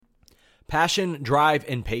Passion, drive,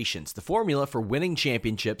 and patience. The formula for winning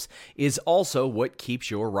championships is also what keeps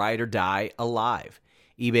your ride or die alive.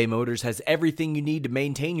 eBay Motors has everything you need to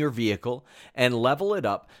maintain your vehicle and level it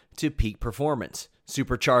up to peak performance.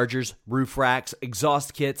 Superchargers, roof racks,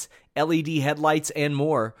 exhaust kits, LED headlights, and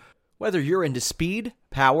more. Whether you're into speed,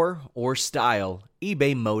 power, or style,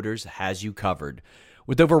 eBay Motors has you covered.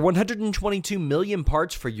 With over 122 million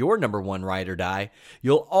parts for your number one ride or die,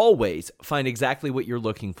 you'll always find exactly what you're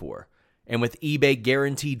looking for. And with eBay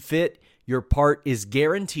Guaranteed Fit, your part is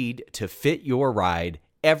guaranteed to fit your ride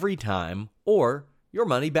every time or your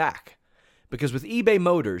money back. Because with eBay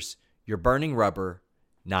Motors, you're burning rubber,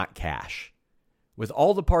 not cash. With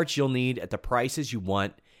all the parts you'll need at the prices you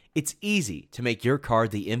want, it's easy to make your car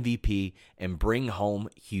the MVP and bring home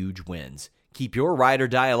huge wins. Keep your ride or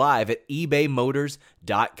die alive at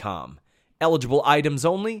ebaymotors.com. Eligible items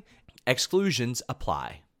only. Exclusions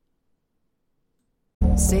apply.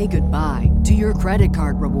 Say goodbye to your credit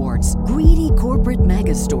card rewards. Greedy corporate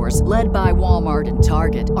mega stores, led by Walmart and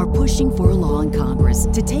Target, are pushing for a law in Congress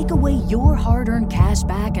to take away your hard-earned cash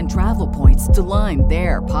back and travel points to line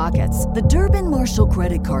their pockets. The Durbin-Marshall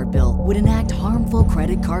credit card bill would enact harmful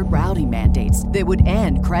credit card routing mandates that would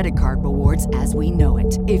end credit card rewards as we know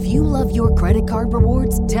it. If you love your credit card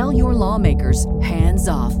rewards, tell your lawmakers, hands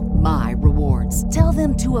off my rewards. Tell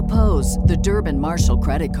them to oppose the Durbin-Marshall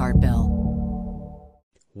credit card bill.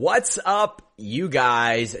 What's up, you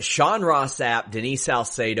guys? Sean Ross Sapp, Denise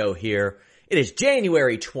Salcedo here. It is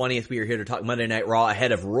January 20th. We are here to talk Monday Night Raw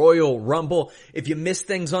ahead of Royal Rumble. If you missed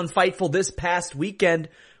things on Fightful this past weekend,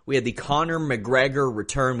 we had the Conor McGregor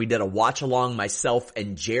return. We did a watch-along, myself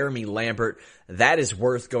and Jeremy Lambert. That is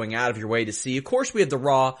worth going out of your way to see. Of course, we have the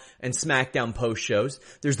Raw and SmackDown post shows.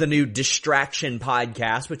 There's the new Distraction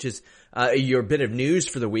podcast, which is your bit of news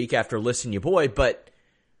for the week after Listen Ya Boy, but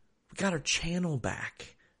we got our channel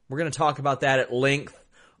back. We're going to talk about that at length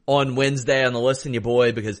on Wednesday on the Listen Ya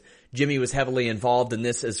Boy because Jimmy was heavily involved in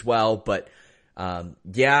this as well. But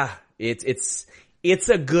yeah, it's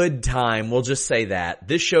a good time. We'll just say that.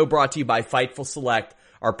 This show brought to you by Fightful Select,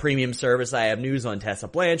 our premium service. I have news on Tessa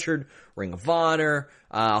Blanchard, Ring of Honor.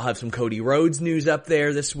 I'll have some Cody Rhodes news up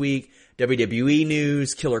there this week, WWE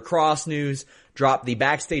news, Killer Cross news. Drop the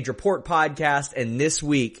Backstage Report podcast, and this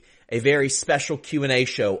week a very special Q&A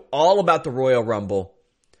show all about the Royal Rumble.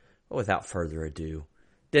 Without further ado,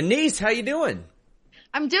 Denise, how you doing?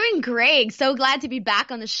 I'm doing great. So glad to be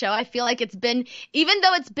back on the show. I feel like even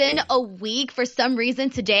though it's been a week, for some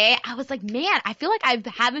reason today, I was like, man, I feel like I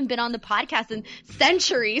haven't been on the podcast in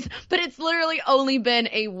centuries, but it's literally only been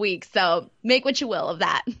a week. So make what you will of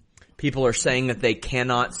that. People are saying that they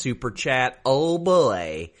cannot super chat. Oh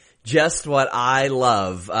boy. Just what I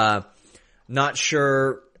love. Not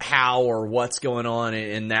sure how or what's going on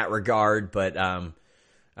in that regard, but,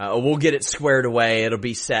 we'll get it squared away. It'll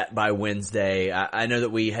be set by Wednesday. I know that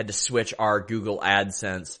we had to switch our Google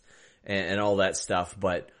AdSense and all that stuff,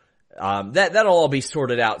 but that'll all be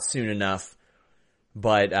sorted out soon enough.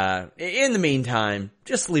 But in the meantime,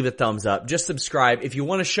 just leave a thumbs up. Just subscribe. If you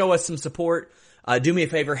want to show us some support, do me a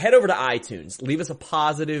favor. Head over to iTunes. Leave us a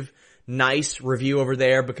positive, nice review over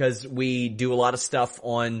there because we do a lot of stuff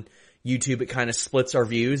on YouTube. It kind of splits our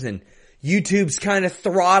views, and YouTube's kind of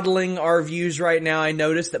throttling our views right now. I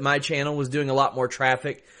noticed that my channel was doing a lot more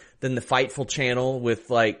traffic than the Fightful channel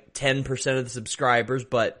with like 10% of the subscribers,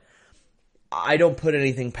 but I don't put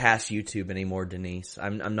anything past YouTube anymore, Denise.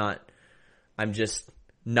 I'm just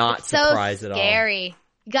not surprised at all. It's so scary.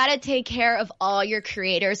 You gotta take care of all your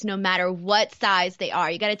creators no matter what size they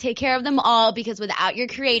are. You gotta take care of them all because without your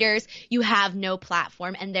creators, you have no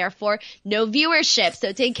platform and therefore no viewership.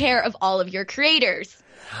 So take care of all of your creators.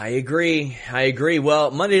 I agree.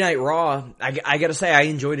 Well, Monday Night Raw, I gotta say I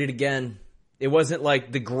enjoyed it again. It wasn't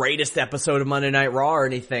like the greatest episode of Monday Night Raw or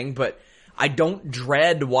anything, but I don't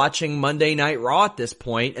dread watching Monday Night Raw at this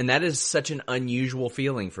point, and that is such an unusual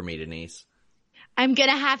feeling for me, Denise. I'm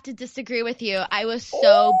gonna have to disagree with you. I was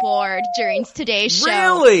so bored during today's show.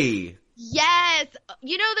 Really? Yes.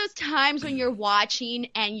 You know those times when you're watching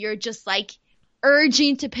and you're just like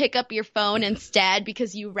urging to pick up your phone instead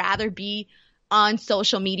because you'd rather be on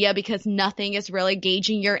social media because nothing is really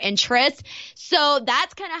gauging your interest. So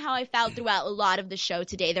that's kind of how I felt throughout a lot of the show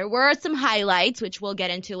today. There were some highlights, which we'll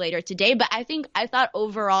get into later today, but I thought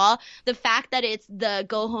overall the fact that it's the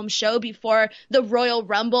go home show before the Royal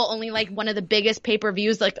Rumble, only like one of the biggest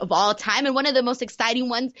pay-per-views like of all time and one of the most exciting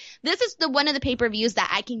ones. This is one of the pay-per-views that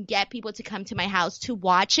I can get people to come to my house to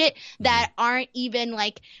watch it that aren't even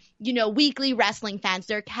like, you know, weekly wrestling fans.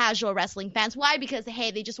 They're casual wrestling fans. Why? Because,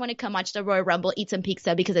 hey, they just want to come watch the Royal Rumble, eat some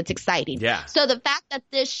pizza because it's exciting. Yeah. So the fact that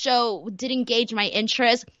this show did engage my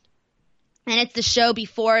interest And it's the show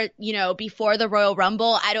before the Royal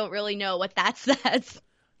Rumble. I don't really know what that says.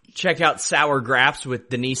 Check out Sour Graps with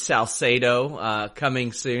Denise Salcedo,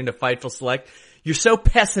 coming soon to Fightful Select. You're so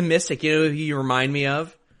pessimistic. You know who you remind me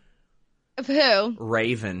of? Of who?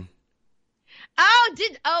 Raven.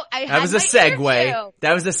 That was a segue.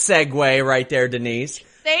 That was a segue right there, Denise.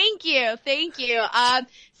 Thank you.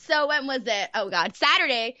 So when was it? Oh God,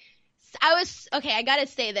 Saturday. I gotta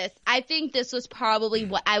say this. I think this was probably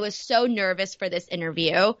what I was so nervous for this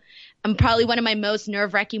interview. Probably one of my most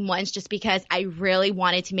nerve-wracking ones just because I really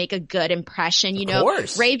wanted to make a good impression. Of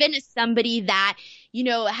course. Raven is somebody that,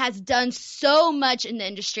 has done so much in the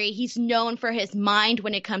industry. He's known for his mind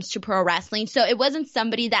when it comes to pro wrestling. So it wasn't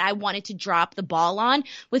somebody that I wanted to drop the ball on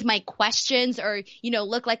with my questions or,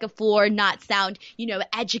 look like a fool or not sound,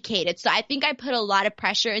 educated. So I think I put a lot of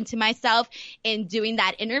pressure into myself in doing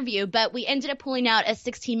that interview, but we ended up pulling out a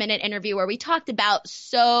 16-minute interview where we talked about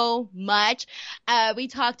so much. We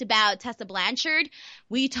talked about Tessa Blanchard.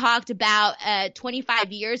 We talked about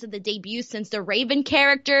 25 years of the debut since the Raven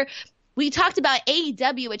character. We talked about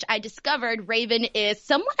AEW, which I discovered Raven is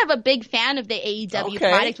somewhat of a big fan of the AEW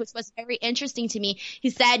product, which was very interesting to me.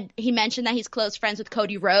 He mentioned that he's close friends with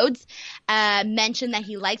Cody Rhodes, mentioned that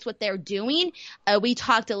he likes what they're doing. We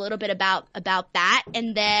talked a little bit about that.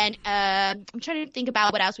 And then, I'm trying to think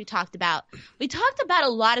about what else we talked about. We talked about a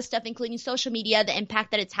lot of stuff, including social media, the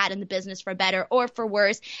impact that it's had in the business for better or for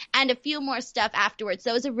worse, and a few more stuff afterwards. So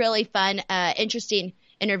it was a really fun, interesting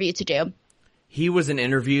interview to do. He was an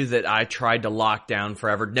interview that I tried to lock down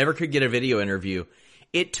forever. Never could get a video interview.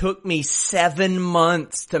 It took me 7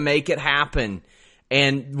 months to make it happen.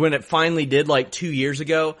 And when it finally did, like 2 years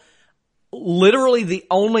ago, literally the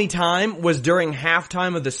only time was during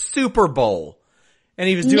halftime of the Super Bowl. And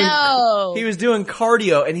he was doing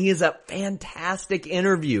cardio, and he is a fantastic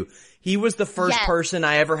interview. He was the first person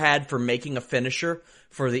I ever had for making a finisher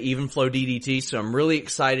for the Even Flow DDT. So I'm really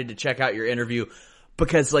excited to check out your interview.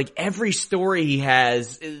 Because like every story he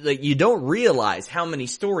has, like you don't realize how many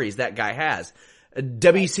stories that guy has.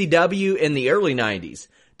 WCW in the early 90s,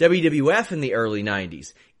 WWF in the early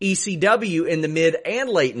 90s, ECW in the mid and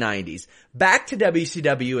late 90s, back to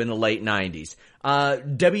WCW in the late 90s,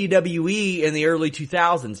 WWE in the early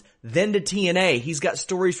 2000s, then to TNA. He's got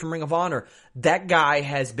stories from Ring of Honor. That guy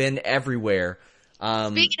has been everywhere.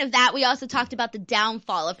 Speaking of that, we also talked about the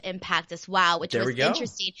downfall of Impact as well, which was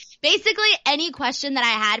interesting. Basically, any question that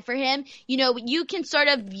I had for him, you can sort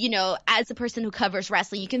of, as a person who covers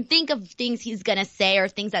wrestling, you can think of things he's going to say or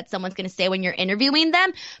things that someone's going to say when you're interviewing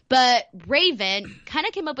them. But Raven kind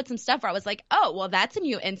of came up with some stuff where I was like, oh, well, that's a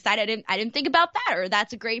new insight. I didn't think about that, or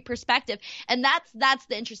that's a great perspective. And that's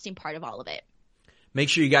the interesting part of all of it. Make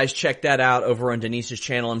sure you guys check that out over on Denise's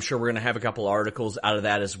channel. I'm sure we're going to have a couple articles out of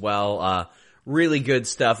that as well. Really good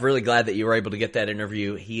stuff. Really glad that you were able to get that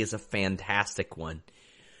interview. He is a fantastic one.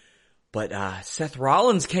 But Seth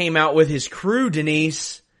Rollins came out with his crew,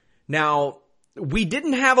 Denise. Now, we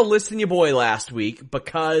didn't have a Listen Ya Boy last week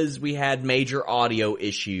because we had major audio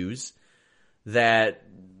issues that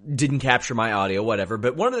didn't capture my audio, whatever.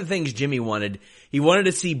 But one of the things Jimmy wanted, he wanted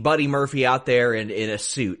to see Buddy Murphy out there in a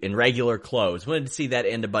suit, in regular clothes. Wanted to see that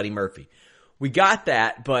end of Buddy Murphy. We got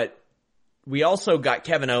that, but we also got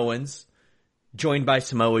Kevin Owens, joined by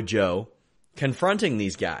Samoa Joe, confronting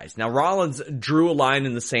these guys. Now, Rollins drew a line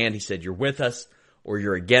in the sand. He said, you're with us or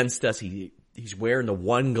you're against us. He's wearing the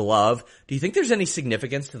one glove. Do you think there's any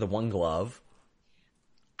significance to the one glove?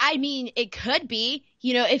 I mean, it could be.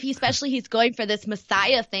 Especially he's going for this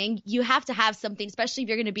Messiah thing, you have to have something, especially if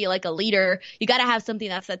you're going to be like a leader, you got to have something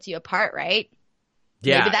that sets you apart, right?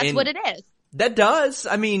 Yeah. Maybe that's what it is. That does.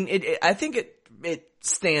 I mean, I think it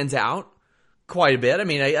stands out quite a bit. I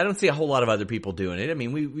mean, I don't see a whole lot of other people doing it. I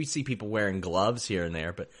mean, we see people wearing gloves here and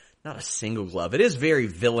there, but not a single glove. It is very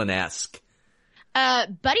villainesque.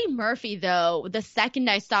 Buddy Murphy, though, the second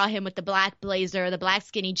I saw him with the black blazer, the black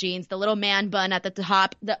skinny jeans, the little man bun at the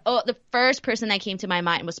top, the first person that came to my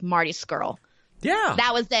mind was Marty Scurll. Yeah.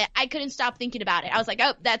 That was it. I couldn't stop thinking about it. I was like,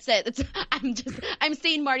 oh, that's it. I'm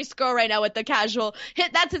seeing Marty Scurll right now with the casual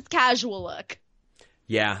hit. That's his casual look.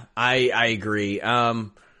 Yeah, I agree.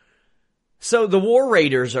 So the War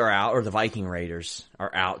Raiders are out, or the Viking Raiders are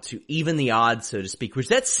out to even the odds, so to speak, which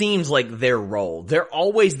that seems like their role. They're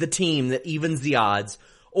always the team that evens the odds,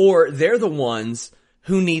 or they're the ones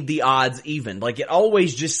who need the odds even. Like, it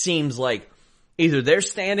always just seems like either they're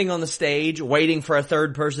standing on the stage waiting for a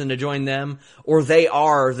third person to join them, or they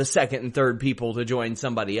are the second and third people to join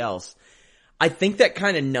somebody else. I think that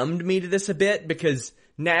kind of numbed me to this a bit because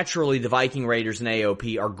naturally the Viking Raiders and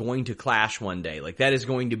AOP are going to clash one day. Like, that is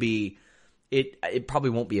going to be... It probably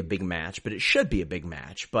won't be a big match, but it should be a big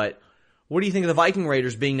match. But What do you think of the Viking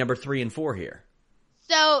Raiders being number 3 and 4 here?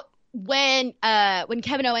 So when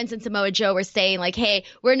Kevin Owens and Samoa Joe were saying like, hey,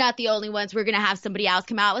 we're not the only ones, we're going to have somebody else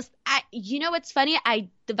come out, you know what's funny?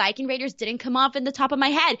 The Viking Raiders didn't come off in the top of my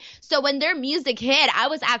head. So when their music hit, I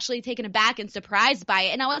was actually taken aback and surprised by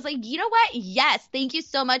it. And I was like, you know what? Yes, thank you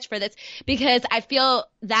so much for this, because I feel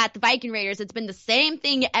that the Viking Raiders, it's been the same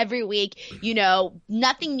thing every week,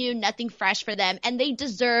 nothing new, nothing fresh for them. And they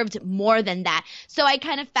deserved more than that. So I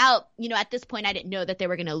kind of felt, at this point, I didn't know that they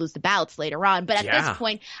were going to lose the belts later on. But at this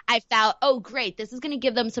point, I felt, oh, great, this is going to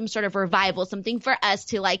give them some sort of revival, something for us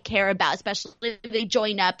to like care about, especially if they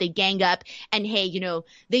join up, they gang up, and hey,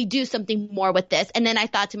 they do something more with this. And then I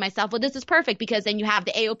thought to myself, well, this is perfect, because then you have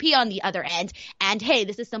the AOP on the other end. And hey,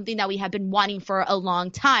 this is something that we have been wanting for a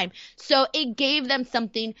long time. So it gave them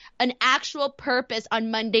something, an actual purpose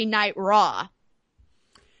on Monday Night Raw.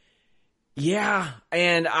 Yeah,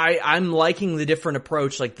 and I'm liking the different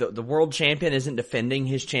approach. Like the world champion isn't defending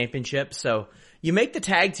his championship, so you make the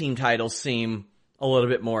tag team titles seem a little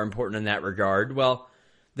bit more important in that regard. Well,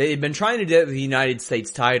 they've been trying to do it with the United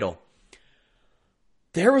States title.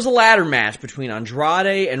 There was a ladder match between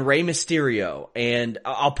Andrade and Rey Mysterio, and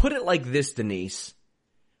I'll put it like this, Denise.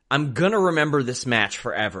 I'm gonna remember this match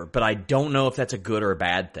forever, but I don't know if that's a good or a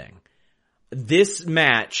bad thing. This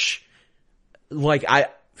match,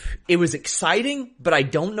 it was exciting, but I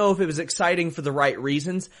don't know if it was exciting for the right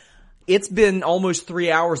reasons. It's been almost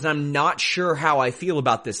 3 hours, and I'm not sure how I feel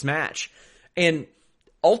about this match. And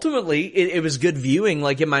ultimately, it was good viewing.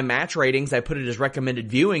 Like in my match ratings, I put it as recommended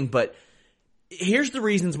viewing, but here's the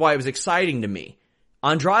reasons why it was exciting to me.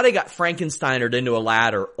 Andrade got Frankensteinered into a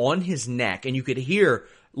ladder on his neck, and you could hear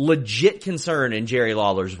legit concern in Jerry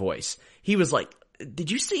Lawler's voice. He was like, did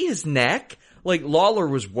you see his neck? Like, Lawler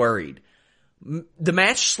was worried. The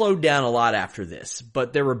match slowed down a lot after this,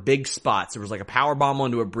 but there were big spots. There was like a powerbomb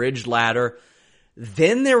onto a bridge ladder.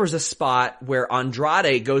 Then there was a spot where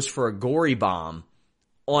Andrade goes for a gory bomb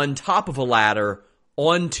on top of a ladder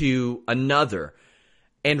onto another.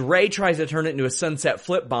 And Rey tries to turn it into a sunset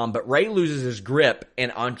flip bomb, but Rey loses his grip,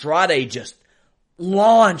 and Andrade just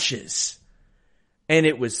launches. And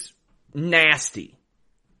it was nasty.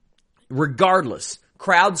 Regardless,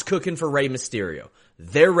 crowd's cooking for Rey Mysterio.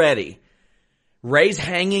 They're ready. Rey's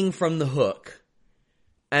hanging from the hook.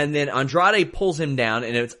 And then Andrade pulls him down,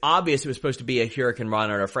 and it's obvious it was supposed to be a Hurricane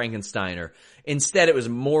Rana or a Frankensteiner. Instead, it was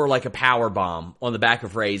more like a power bomb on the back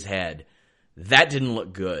of Rey's head. That didn't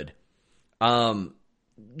look good.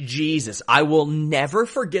 Jesus, I will never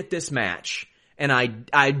forget this match. And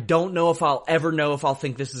I don't know if I'll ever know if I'll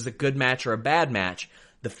think this is a good match or a bad match.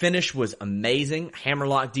 The finish was amazing.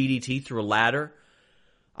 Hammerlock DDT through a ladder.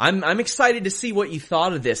 I'm excited to see what you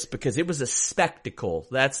thought of this, because it was a spectacle.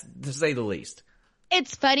 That's to say the least.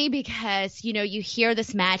 It's funny because, you hear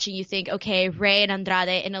this match and you think, okay, Rey and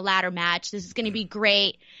Andrade in a ladder match. This is going to be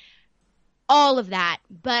great. All of that.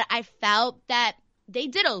 But I felt that they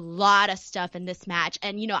did a lot of stuff in this match,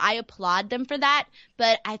 and, I applaud them for that,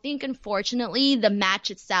 but I think, unfortunately, the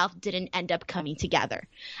match itself didn't end up coming together.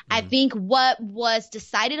 I think what was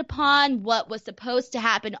decided upon, what was supposed to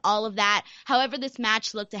happen, all of that, however this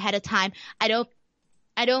match looked ahead of time, I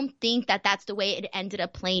don't think that that's the way it ended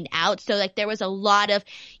up playing out. So, there was a lot of,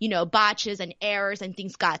 botches and errors, and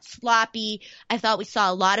things got sloppy. I thought we saw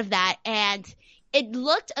a lot of that, and it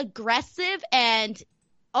looked aggressive and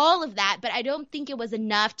all of that, but I don't think it was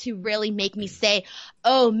enough to really make me say,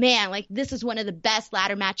 oh man, this is one of the best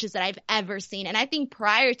ladder matches that I've ever seen. And I think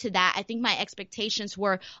prior to that, I think my expectations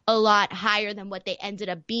were a lot higher than what they ended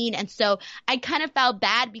up being. And so I kind of felt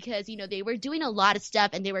bad because, they were doing a lot of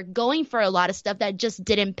stuff and they were going for a lot of stuff that just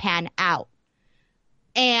didn't pan out.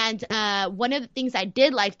 And one of the things I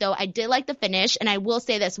did like, though, I did like the finish. And I will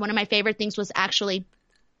say this, one of my favorite things was actually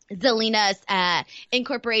Zelina's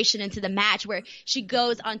incorporation into the match, where she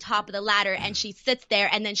goes on top of the ladder and she sits there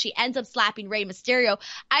and then she ends up slapping Rey Mysterio.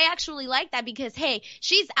 I actually like that because, hey,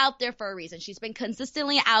 she's out there for a reason. She's been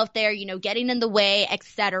consistently out there, getting in the way,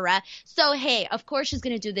 etc. So, hey, of course she's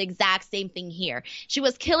going to do the exact same thing here. She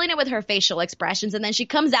was killing it with her facial expressions, and then she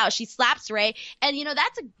comes out, she slaps Rey, and,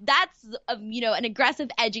 that's an aggressive,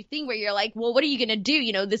 edgy thing where you're like, well, what are you going to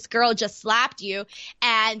do? This girl just slapped you.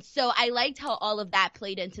 And so I liked how all of that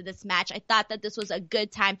played into this match. I thought that this was a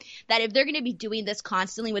good time, that if they're going to be doing this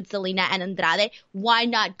constantly with Zelina and Andrade, why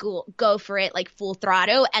not go for it full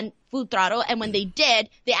throttle? And when they did,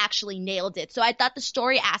 they actually nailed it. So I thought the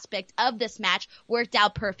story aspect of this match worked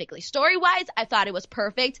out perfectly. Story-wise, I thought it was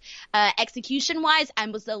perfect. Execution-wise, I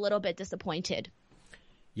was a little bit disappointed.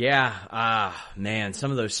 Yeah, man, some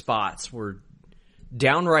of those spots were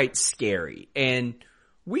downright scary. And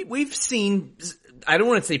we've seen, I don't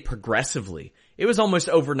want to say progressively. It was almost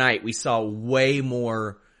overnight. We saw way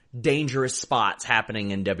more dangerous spots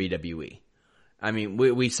happening in WWE. I mean,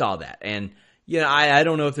 we saw that. And, I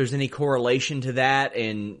don't know if there's any correlation to that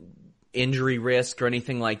and injury risk or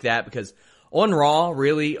anything like that, because on Raw,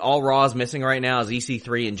 really, all Raw is missing right now is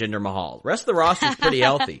EC3 and Jinder Mahal. The rest of the roster is pretty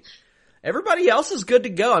healthy. Everybody else is good to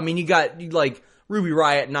go. I mean, you got like Ruby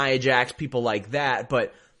Riott, Nia Jax, people like that,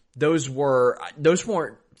 but those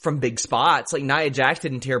weren't from big spots. Like Nia Jax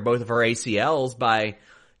didn't tear both of her ACLs by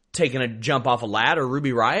taking a jump off a ladder.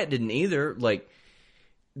 Ruby Riott didn't either.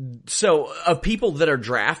 So of people that are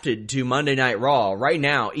drafted to Monday Night Raw right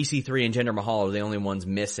now, EC3 and Jinder Mahal are the only ones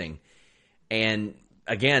missing. And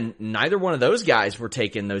again, neither one of those guys were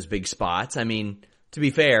taking those big spots. I mean, to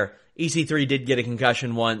be fair, EC3 did get a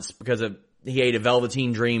concussion once because he ate a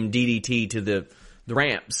Velveteen Dream DDT to the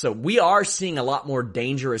ramp. So we are seeing a lot more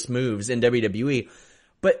dangerous moves in WWE,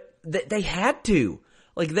 but they had to.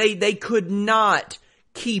 Like they could not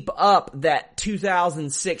keep up that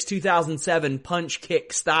 2006, 2007 punch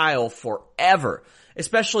kick style forever,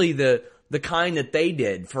 especially the kind that they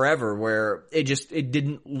did forever, where it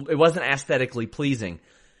wasn't aesthetically pleasing.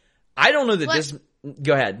 I don't know that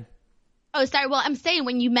go ahead. Oh, sorry. Well, I'm saying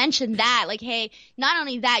when you mentioned that, like, hey, not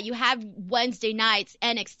only that, you have Wednesday nights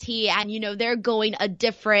NXT and, they're going a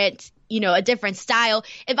different style.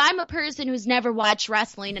 If I'm a person who's never watched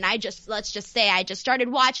wrestling and let's just say I just started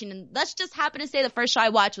watching, and let's just happen to say the first show I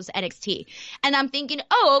watched was NXT. And I'm thinking,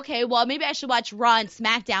 oh, okay, well, maybe I should watch Raw and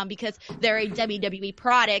SmackDown because they're a WWE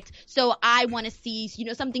product. So I want to see,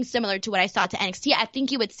 something similar to what I saw to NXT. I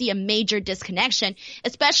think you would see a major disconnection,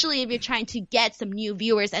 especially if you're trying to get some new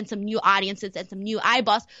viewers and some new audiences and some new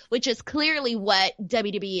eyeballs, which is clearly what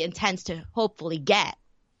WWE intends to hopefully get.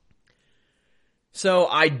 So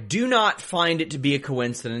I do not find it to be a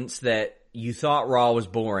coincidence that you thought Raw was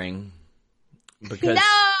boring. Because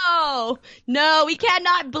No, we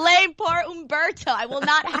cannot blame poor Humberto. I will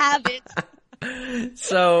not have it.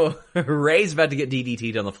 So Ray's about to get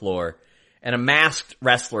DDT'd on the floor, and a masked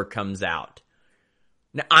wrestler comes out.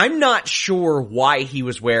 Now, I'm not sure why he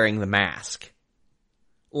was wearing the mask.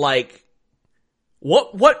 Like,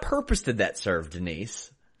 what purpose did that serve,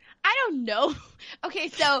 Denise? I don't know. Okay,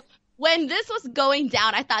 so when this was going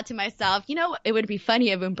down, I thought to myself, it would be funny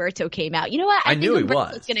if Humberto came out. You know what? I knew he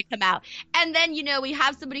was going to come out. And then, we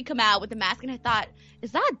have somebody come out with a mask, and I thought,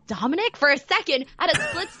 is that Dominic? For a second, I had a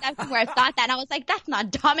split second where I thought that, and I was like, that's not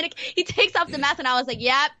Dominic. He takes off the mask, and I was like,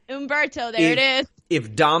 yep, Humberto, there it is.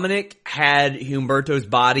 If Dominic had Humberto's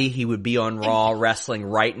body, he would be on Raw wrestling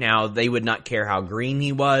right now. They would not care how green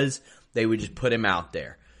he was. They would just put him out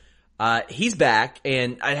there. He's back,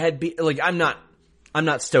 and I'm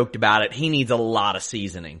not stoked about it. He needs a lot of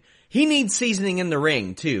seasoning. He needs seasoning in the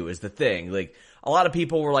ring, too, is the thing. Like, a lot of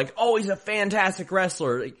people were like, oh, he's a fantastic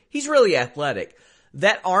wrestler. Like, he's really athletic.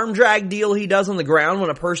 That arm drag deal he does on the ground when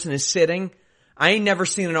a person is sitting, I ain't never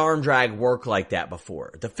seen an arm drag work like that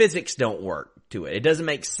before. The physics don't work to it. It doesn't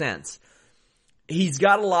make sense. He's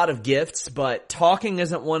got a lot of gifts, but talking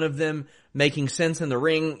isn't one of them. Making sense in the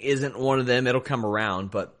ring isn't one of them. It'll come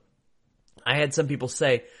around. But I had some people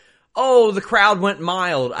say, oh, the crowd went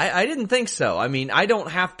mild. I didn't think so. I mean, I don't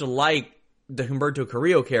have to like the Humberto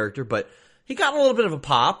Carrillo character, but he got a little bit of a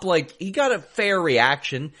pop. Like, he got a fair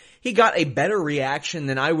reaction. He got a better reaction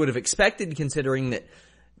than I would have expected, considering that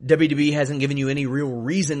WWE hasn't given you any real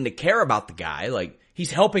reason to care about the guy. Like,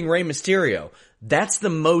 he's helping Rey Mysterio. That's the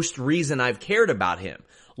most reason I've cared about him.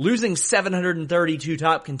 Losing 732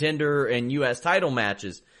 top contender and U.S. title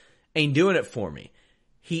matches ain't doing it for me.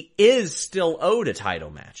 He is still owed a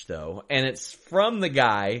title match, though, and it's from the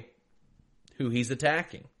guy who he's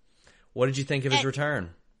attacking. What did you think of his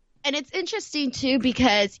return? And it's interesting, too,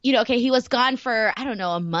 because, he was gone for, I don't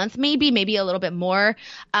know, a month maybe a little bit more.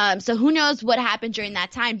 So who knows what happened during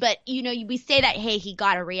that time. But, we say that, hey, he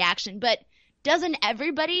got a reaction. But doesn't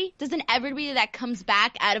everybody that comes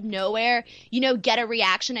back out of nowhere, get a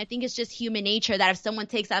reaction? I think it's just human nature that if someone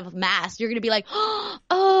takes off a mask, you're going to be like,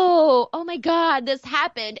 oh my God, this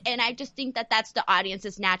happened. And I just think that that's the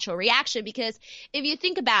audience's natural reaction, because if you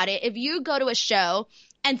think about it, if you go to a show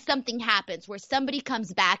and something happens where somebody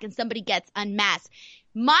comes back and somebody gets unmasked,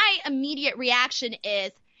 my immediate reaction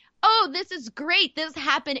is, oh, this is great. This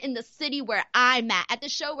happened in the city where I'm at the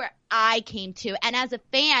show where I came to. And as a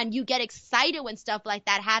fan, you get excited when stuff like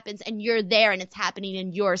that happens and you're there and it's happening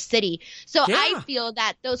in your city. So yeah. I feel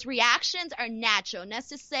that those reactions are natural. And that's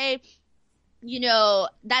to say,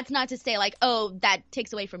 that's not to say like, oh, that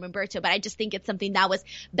takes away from Humberto, but I just think it's something that was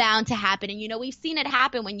bound to happen. And, we've seen it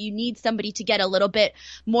happen when you need somebody to get a little bit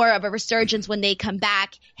more of a resurgence when they come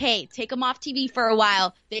back. Hey, take them off TV for a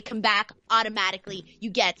while. They come back automatically.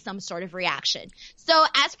 You get some sort of reaction. So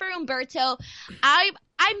as for Humberto, I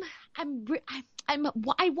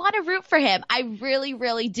want to root for him. I really,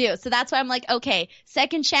 really do. So that's why I'm like, okay,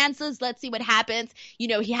 second chances. Let's see what happens.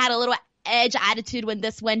 He had a little edge attitude when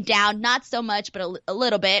this went down, not so much, but a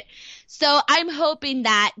little bit. So I'm hoping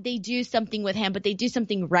that they do something with him, but they do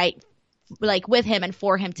something right, like with him and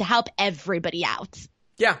for him to help everybody out.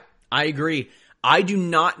 Yeah, I agree. I do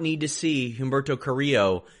not need to see Humberto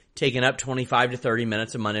Carrillo taking up 25 to 30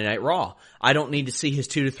 minutes of Monday Night Raw. I don't need to see his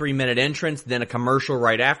 2 to 3 minute entrance, then a commercial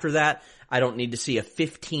right after that. I don't need to see a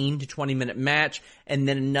 15 to 20 minute match and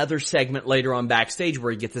then another segment later on backstage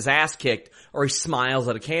where he gets his ass kicked or he smiles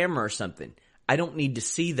at a camera or something. I don't need to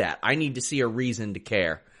see that. I need to see a reason to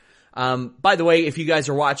care. By the way, if you guys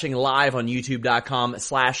are watching live on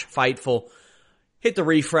youtube.com/Fightful, hit the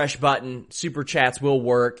refresh button. Super chats will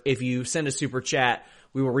work. If you send a super chat,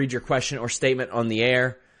 we will read your question or statement on the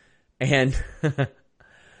air. And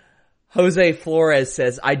Jose Flores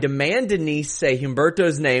says, I demand Denise say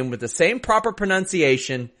Humberto's name with the same proper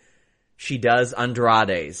pronunciation she does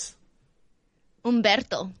Andrade's.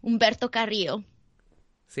 Humberto Carrillo.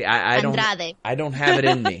 See, I don't have it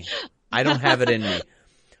in me. I don't have it in me.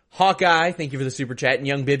 Hawkeye, thank you for the super chat. And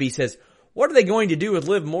Young Bibby says, what are they going to do with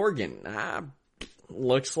Liv Morgan?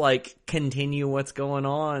 Looks like continue what's going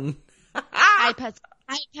on. Hype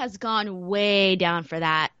has gone way down for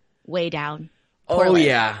that. Way down.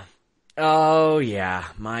 Poorly. Oh yeah.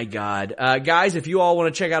 My God. Guys, if you all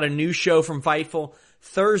want to check out a new show from Fightful,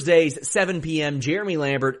 Thursdays, 7 p.m., Jeremy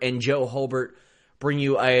Lambert and Joe Holbert bring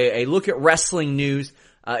you a look at wrestling news.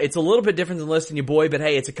 It's a little bit different than listening to your boy, but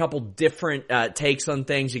hey, it's a couple different takes on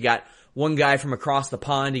things. You got one guy from across the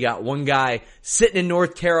pond. You got one guy sitting in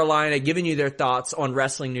North Carolina giving you their thoughts on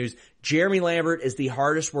wrestling news. Jeremy Lambert is the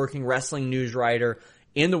hardest working wrestling news writer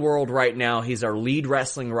in the world right now. He's our lead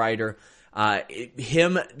wrestling writer.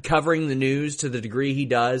 Him covering the news to the degree he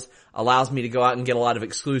does allows me to go out and get a lot of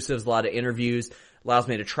exclusives, a lot of interviews, allows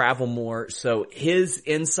me to travel more. So his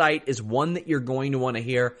insight is one that you're going to want to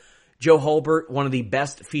hear. Joe Holbert, one of the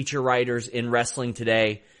best feature writers in wrestling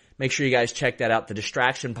today. Make sure you guys check that out. The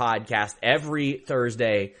Distraction Podcast every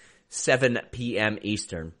Thursday, 7 p.m.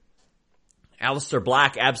 Eastern. Aleister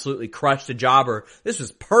Black absolutely crushed a jobber. This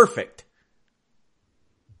was perfect.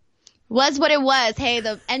 Was what it was. Hey,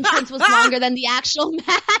 the entrance was longer than the actual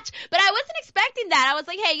match, but I wasn't expecting that. I was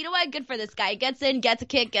like, hey, you know what? Good for this guy. Gets in, gets a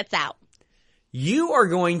kick, gets out. You are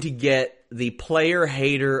going to get the Player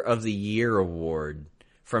Hater of the Year award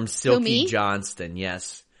from Silky Johnston.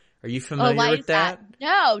 Yes. Are you familiar with that?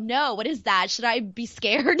 No. What is that? Should I be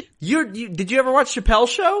scared? Did you ever watch Chappelle's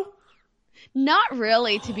Show? Not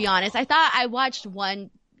really, to be honest. I thought I watched one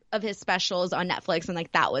of his specials on Netflix and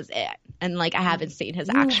like that was it. And like I haven't seen his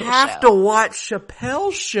actual show. You have to watch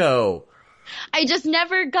Chappelle's Show. I just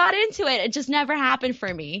never got into it. It just never happened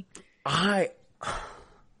for me. I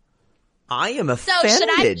am offended. So should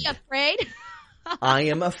I be afraid? I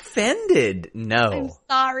am offended. No. I'm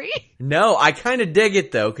sorry. No, I kind of dig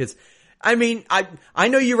it though, cause I mean, I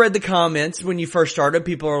know you read the comments when you first started.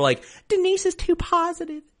 People are like, Denise is too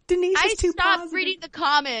positive. Denise is too positive. I stopped reading the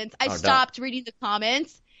comments. I stopped reading the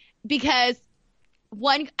comments because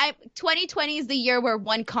 2020 is the year where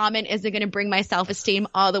one comment isn't going to bring my self-esteem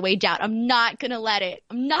all the way down. I'm not going to let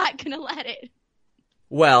it.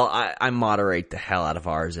 Well, I moderate the hell out of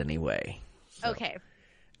ours anyway. So. Okay.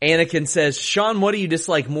 Anakin says, Sean, what do you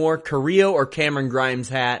dislike more, Carrillo or Cameron Grimes'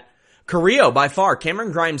 hat? Carrillo, by far.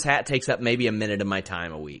 Cameron Grimes' hat takes up maybe a minute of my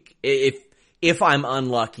time a week. If I'm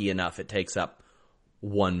unlucky enough, it takes up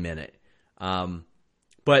 1 minute.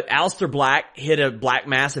 But Aleister Black hit a black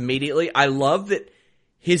mass immediately. I love that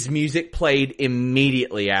his music played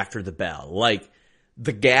immediately after the bell. Like,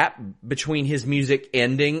 the gap between his music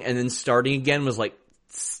ending and then starting again was like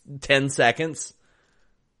 10 seconds.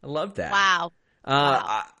 I love that. Wow.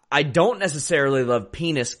 I don't necessarily love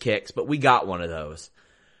penis kicks, but we got one of those.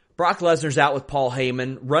 Brock Lesnar's out with Paul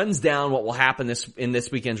Heyman, runs down what will happen in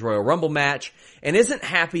this weekend's Royal Rumble match, and isn't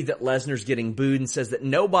happy that Lesnar's getting booed and says that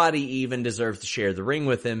nobody even deserves to share the ring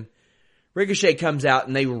with him. Ricochet comes out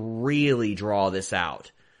and they really draw this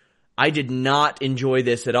out. I did not enjoy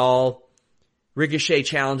this at all. Ricochet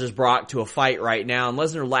challenges Brock to a fight right now, and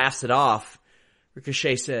Lesnar laughs it off.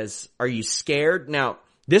 Ricochet says, "Are you scared?" Now,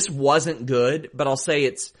 this wasn't good, but I'll say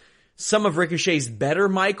it's some of Ricochet's better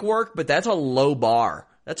mic work, but that's a low bar.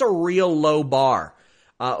 That's a real low bar.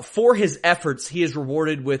 For his efforts, he is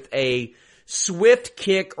rewarded with a swift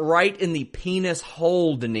kick right in the penis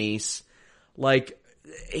hole, Denise. Like,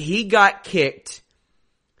 he got kicked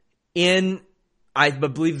in, I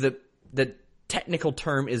believe the technical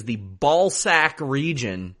term is the ball sack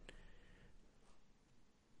region.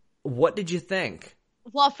 What did you think?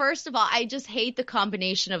 Well, first of all, I just hate the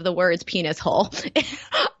combination of the words penis hole.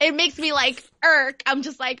 It makes me like irk. I'm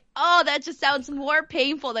just like, oh, that just sounds more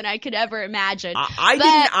painful than I could ever imagine.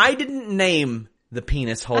 I didn't name the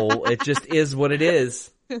penis hole. It just is what it is.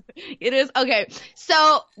 It is. Okay.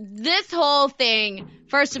 So this whole thing,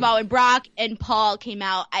 first of all, when Brock and Paul came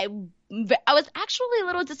out, I was actually a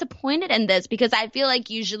little disappointed in this because I feel like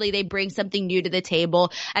usually they bring something new to the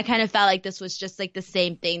table. I kind of felt like this was just like the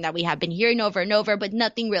same thing that we have been hearing over and over, but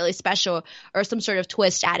nothing really special or some sort of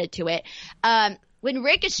twist added to it. When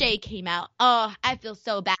Ricochet came out, oh, I feel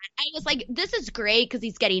so bad. I was like, this is great because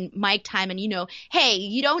he's getting mic time and, hey,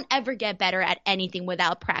 you don't ever get better at anything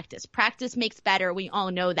without practice. Practice makes better. We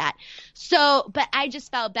all know that. So, but I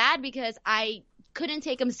just felt bad because I couldn't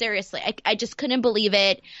take him seriously. I just couldn't believe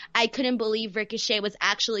it. I couldn't believe Ricochet was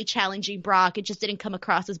actually challenging Brock. It just didn't come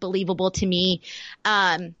across as believable to me.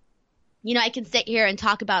 I can sit here and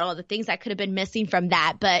talk about all the things that could have been missing from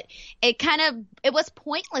that, but it was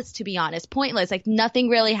pointless, to be honest. Pointless. Like, nothing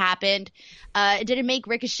really happened. It didn't make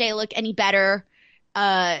Ricochet look any better.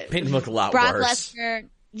 Made him look a lot Brock worse. Lesnar,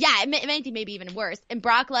 yeah, it made him maybe even worse. And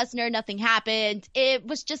Brock Lesnar, nothing happened. It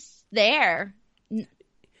was just there.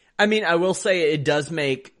 I mean, I will say it does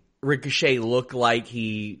make Ricochet look like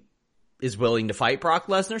he is willing to fight Brock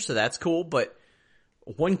Lesnar, so that's cool, but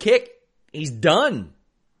one kick, he's done.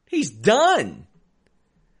 He's done.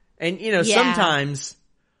 And, sometimes,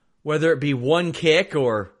 whether it be one kick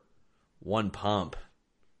or one pump,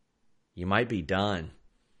 you might be done.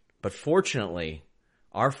 But fortunately,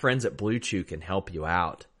 our friends at Blue Chew can help you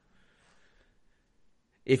out.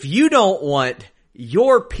 If you don't want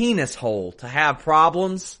your penis hole to have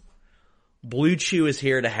problems, Blue Chew is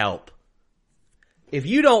here to help. If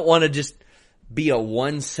you don't want to just be a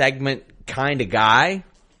one segment kind of guy,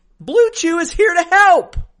 Blue Chew is here to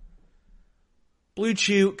help. Blue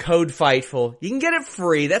Chew, code FIGHTFUL. You can get it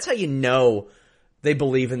free. That's how you know they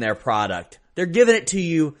believe in their product. They're giving it to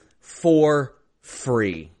you for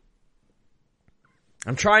free.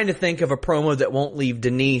 I'm trying to think of a promo that won't leave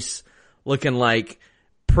Denise looking like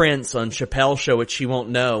Prince on Chappelle's Show, which she won't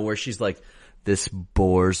know, where she's like, this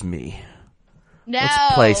bores me. No.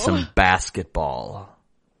 Let's play some basketball.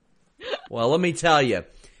 Well, let me tell you,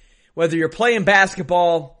 whether you're playing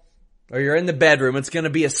basketball or you're in the bedroom, it's going to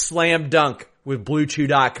be a slam dunk with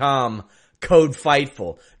BlueChew.com. Code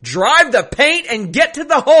FIGHTFUL. Drive the paint and get to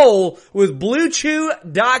the hole with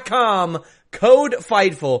BlueChew.com. Code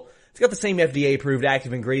FIGHTFUL. It's got the same FDA-approved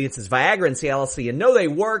active ingredients as Viagra and Cialis. You know they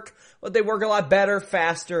work, but they work a lot better,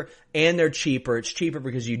 faster, and they're cheaper. It's cheaper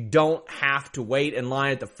because you don't have to wait in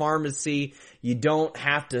line at the pharmacy. You don't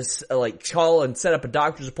have to call and set up a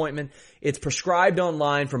doctor's appointment. It's prescribed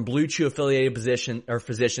online from Blue Chew affiliated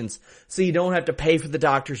physicians, so you don't have to pay for the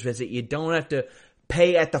doctor's visit. You don't have to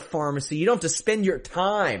pay at the pharmacy. You don't have to spend your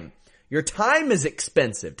time. Your time is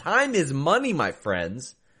expensive. Time is money, my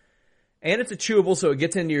friends. And it's a chewable, so it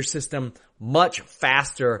gets into your system much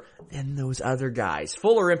faster than those other guys.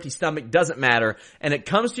 Full or empty stomach, doesn't matter. And it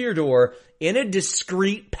comes to your door in a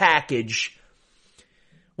discreet package.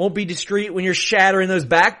 Won't be discreet when you're shattering those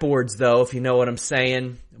backboards, though, if you know what I'm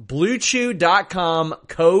saying. BlueChew.com,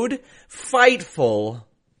 code FIGHTFUL.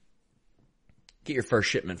 Get your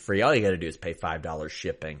first shipment free. All you gotta do is pay $5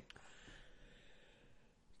 shipping.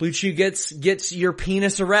 Blue Chew gets your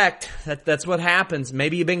penis erect. That's what happens.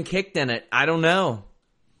 Maybe you've been kicked in it. I don't know.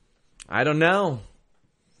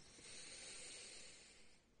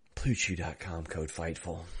 BlueChew.com, code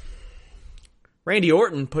FIGHTFUL. Randy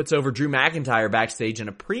Orton puts over Drew McIntyre backstage in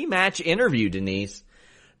a pre-match interview, Denise.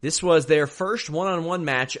 This was their first one-on-one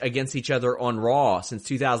match against each other on Raw since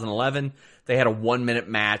 2011. They had a 1-minute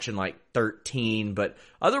match in 13, but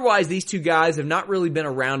otherwise these two guys have not really been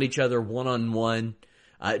around each other one-on-one.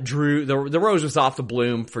 Drew, the rose was off the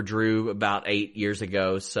bloom for Drew about 8 years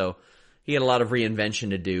ago, so he had a lot of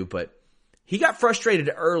reinvention to do, but he got frustrated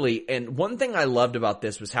early, and one thing I loved about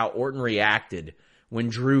this was how Orton reacted when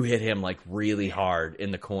Drew hit him really hard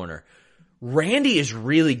in the corner. Randy is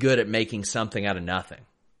really good at making something out of nothing.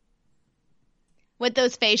 With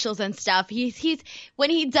those facials and stuff, he's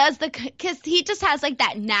when he does cause he just has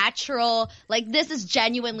that natural, this is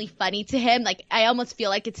genuinely funny to him. I almost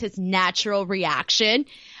feel like it's his natural reaction.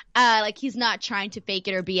 He's not trying to fake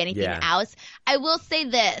it or be anything else. I will say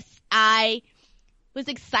this. was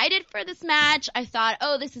excited for this match. I thought,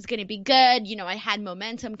 oh, this is going to be good. You know, I had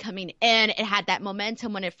momentum coming in. It had that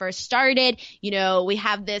momentum when it first started. You know, we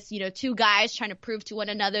have this, you know, two guys trying to prove to one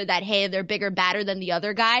another that, hey, they're bigger, badder than the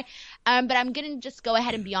other guy. But I'm going to just go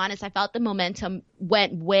ahead and be honest. I felt the momentum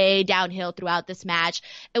went way downhill throughout this match.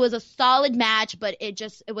 It was a solid match, but it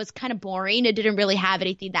was kind of boring. It didn't really have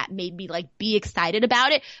anything that made me like be excited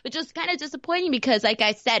about it, which was kind of disappointing because, like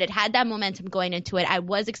I said, it had that momentum going into it. I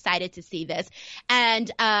was excited to see this. And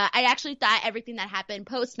I actually thought everything that happened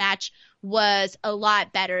post-match was a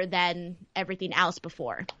lot better than everything else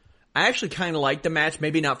before. I actually kind of liked the match,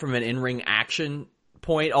 maybe not from an in-ring action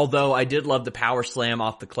point, although I did love the power slam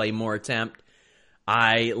off the Claymore attempt.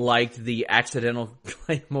 I liked the accidental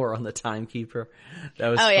Claymore on the timekeeper. That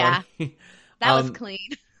was funny. Yeah. That was clean.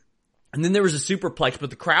 And then there was a superplex,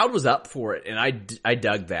 but the crowd was up for it, and I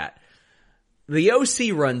dug that. The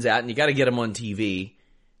OC runs out, and you got to get him on TV.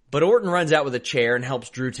 But Orton runs out with a chair and helps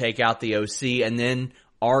Drew take out the OC and then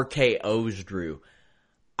RKO's Drew.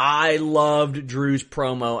 I loved Drew's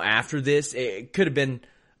promo after this. It could have been,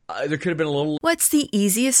 there could have been a little. What's the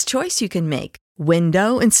easiest choice you can make?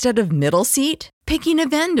 Window instead of middle seat? Picking a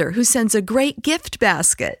vendor who sends a great gift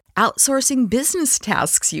basket? Outsourcing business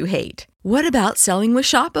tasks you hate? What about selling with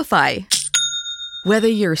Shopify? Whether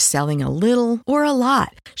you're selling a little or a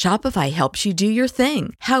lot, Shopify helps you do your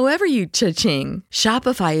thing, however you cha-ching.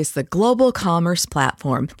 Shopify is the global commerce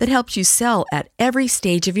platform that helps you sell at every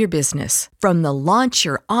stage of your business. From the launch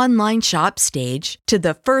your online shop stage to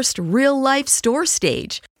the first real-life store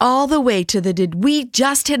stage, all the way to the did we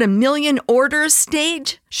just hit 1 million orders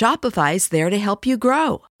stage. Shopify's there to help you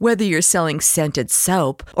grow. Whether you're selling scented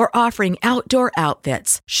soap or offering outdoor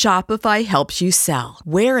outfits, Shopify helps you sell.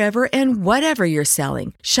 Wherever and whatever you're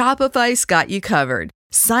selling, Shopify's got you covered.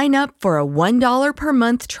 Sign up for a $1 per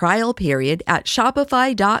month trial period at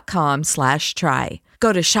shopify.com/try.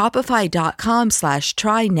 Go to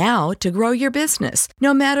shopify.com/try now to grow your business,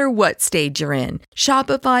 no matter what stage you're in.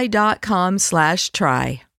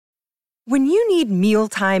 Shopify.com/try. When you need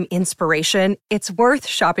mealtime inspiration, it's worth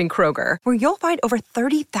shopping Kroger, where you'll find over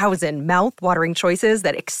 30,000 mouth-watering choices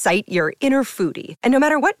that excite your inner foodie. And no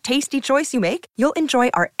matter what tasty choice you make, you'll enjoy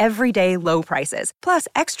our everyday low prices, plus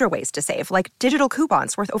extra ways to save, like digital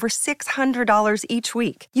coupons worth over $600 each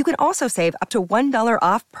week. You can also save up to $1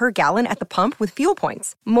 off per gallon at the pump with fuel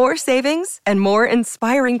points. More savings and more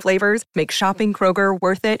inspiring flavors make shopping Kroger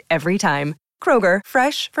worth it every time. Kroger,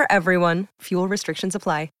 fresh for everyone. Fuel restrictions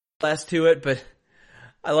apply. Less to it, but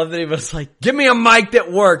I love that he was like, give me a mic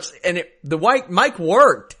that works. And the white mic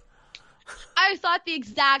worked. I thought the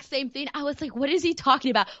exact same thing. I was like, what is he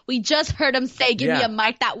talking about? We just heard him say, give me a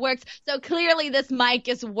mic that works. So clearly this mic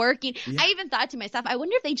is working. Yeah. I even thought to myself, I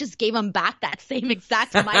wonder if they just gave him back that same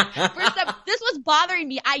exact mic. This was bothering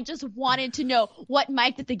me. I just wanted to know, what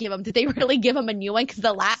mic did they give him? Did they really give him a new one? Because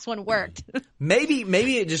the last one worked. Maybe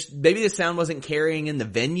the sound wasn't carrying in the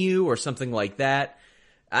venue or something like that.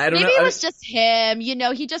 I don't know. Maybe it was just him. You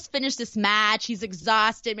know, he just finished this match. He's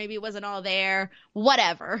exhausted. Maybe it wasn't all there.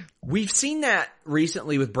 Whatever. We've seen that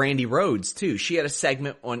recently with Brandy Rhodes, too. She had a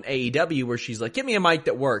segment on AEW where she's like, give me a mic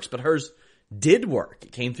that works. But hers did work.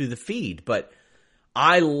 It came through the feed. But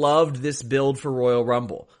I loved this build for Royal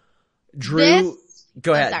Rumble. Drew,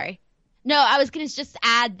 go ahead. Sorry. No, I was going to just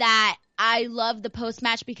add that I love the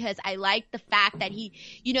post-match because I like the fact that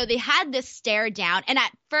they had this stare down. And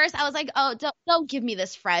at first I was like, oh, don't give me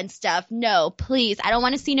this friend stuff. No, please. I don't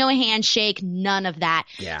want to see no handshake. None of that.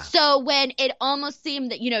 Yeah. So when it almost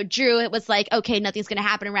seemed that, Drew, it was like, okay, nothing's going to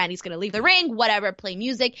happen and Randy's going to leave the ring, whatever, play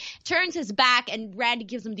music, turns his back and Randy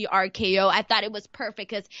gives him the RKO. I thought it was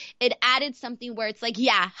perfect because it added something where it's like,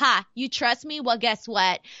 you trust me? Well, guess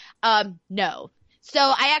what? No. So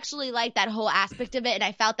I actually like that whole aspect of it, and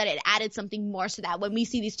I felt that it added something more so that when we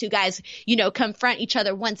see these two guys, confront each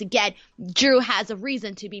other once again, Drew has a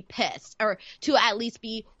reason to be pissed or to at least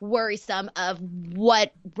be worrisome of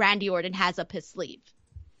what Randy Orton has up his sleeve.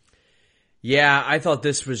 Yeah, I thought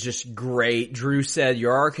this was just great. Drew said,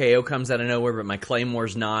 your RKO comes out of nowhere, but my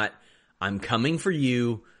Claymore's not. I'm coming for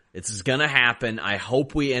you. This is going to happen. I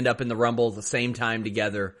hope we end up in the Rumble at the same time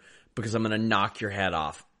together because I'm going to knock your head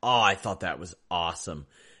off. Oh, I thought that was awesome.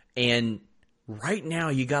 And right now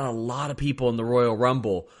you got a lot of people in the Royal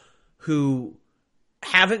Rumble who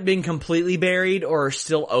haven't been completely buried or are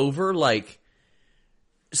still over. Like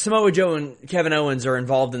Samoa Joe and Kevin Owens are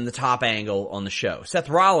involved in the top angle on the show. Seth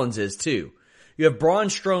Rollins is too. You have Braun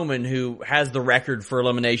Strowman, who has the record for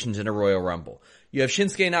eliminations in a Royal Rumble. You have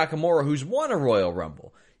Shinsuke Nakamura, who's won a Royal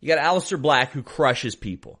Rumble. You got Aleister Black, who crushes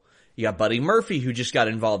people. You got Buddy Murphy, who just got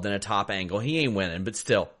involved in a top angle. He ain't winning, but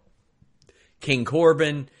still. King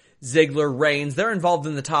Corbin, Ziggler, Reigns, they're involved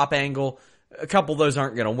in the top angle. A couple of those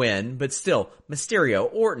aren't going to win, but still, Mysterio,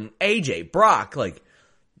 Orton, AJ, Brock, like,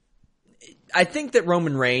 I think that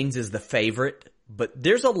Roman Reigns is the favorite, but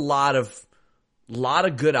there's a lot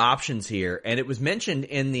of good options here. And it was mentioned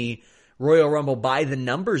in the Royal Rumble by the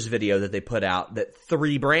numbers video that they put out that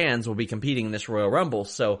 3 brands will be competing in this Royal Rumble.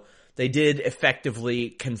 So they did effectively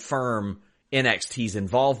confirm NXT's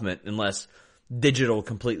involvement unless digital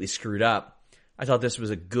completely screwed up. I thought this was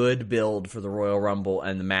a good build for the Royal Rumble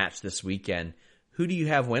and the match this weekend. Who do you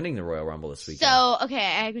have winning the Royal Rumble this weekend? So, okay,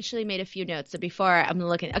 I actually made a few notes. So before I'm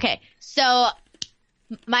looking. Okay, so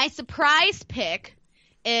my surprise pick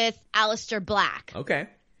is Aleister Black.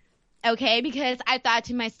 Okay, because I thought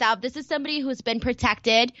to myself, this is somebody who's been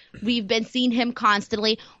protected. We've been seeing him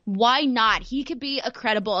constantly. Why not? He could be a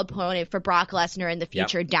credible opponent for Brock Lesnar in the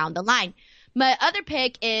future down the line. My other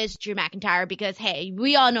pick is Drew McIntyre because, hey,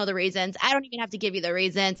 we all know the reasons. I don't even have to give you the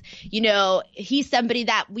reasons. You know, he's somebody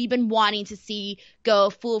that we've been wanting to see go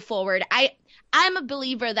full forward. I'm a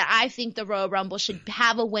believer that I think the Royal Rumble should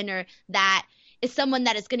have a winner that is someone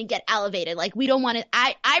that is going to get elevated. Like, we don't want to –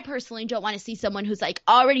 I personally don't want to see someone who's, like,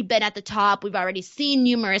 already been at the top. We've already seen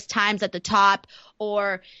numerous times at the top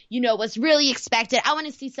or, you know, was really expected. I want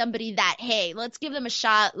to see somebody that, hey, let's give them a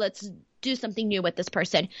shot. Let's do something new with this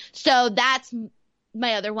person. So that's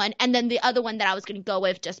my other one. And then the other one that I was going to go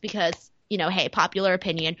with just because, you know, hey, popular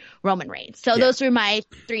opinion, Roman Reigns. So those were my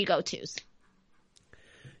 3 go-tos.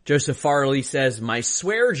 Joseph Farley says, my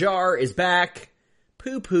swear jar is back.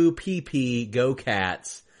 Poo-poo, pee-pee, go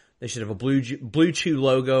Cats. They should have a Blue Chew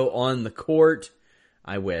logo on the court.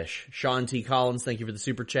 I wish. Sean T. Collins, thank you for the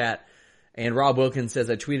super chat. And Rob Wilkins says,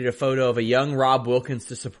 I tweeted a photo of a young Rob Wilkins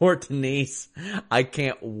to support Denise. I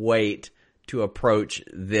can't wait to approach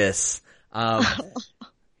this.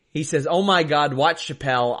 He says, oh my God, watch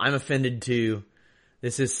Chappelle. I'm offended too.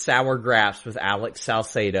 This is Sour Graps with Alex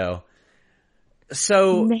Salcedo.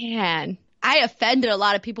 So, man, I offended a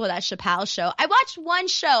lot of people at that Chappelle show. I watched one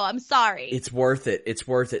show. I'm sorry. It's worth it. It's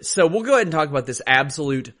worth it. So we'll go ahead and talk about this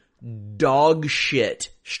absolute dog shit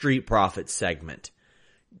Street Profits segment.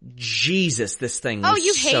 Jesus, this thing was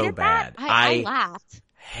you hated so bad. That? I laughed.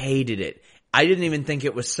 Hated it. I didn't even think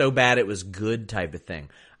it was so bad it was good type of thing.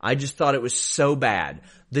 I just thought it was so bad.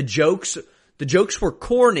 The jokes were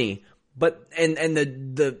corny, but and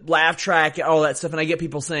the laugh track, all that stuff, and I get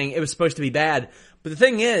people saying it was supposed to be bad. But the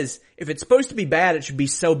thing is, if it's supposed to be bad, it should be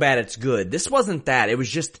so bad it's good. This wasn't that. It was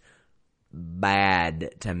just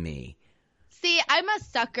bad to me. See, I'm a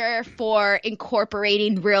sucker for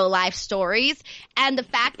incorporating real life stories, and the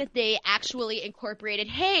fact that they actually incorporated,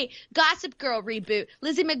 hey, Gossip Girl reboot,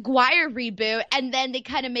 Lizzie McGuire reboot, and then they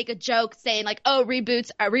kind of make a joke saying like, oh,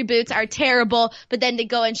 reboots are terrible, but then they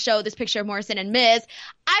go and show this picture of Morrison and Miz.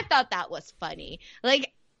 I thought that was funny.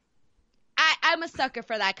 Like, I'm a sucker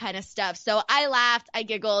for that kind of stuff. So I laughed. I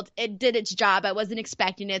giggled. It did its job. I wasn't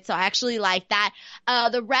expecting it. So I actually liked that.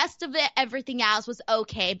 The rest of it, everything else was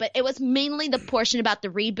okay. But it was mainly the portion about the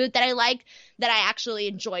reboot that I liked that I actually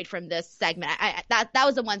enjoyed from this segment. That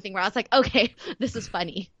was the one thing where I was like, okay, this is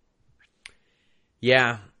funny.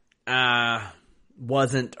 Yeah.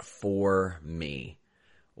 Wasn't for me.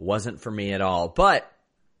 Wasn't for me at all. But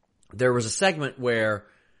there was a segment where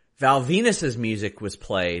Val Venus's music was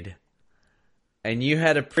played. And you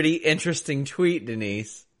had a pretty interesting tweet,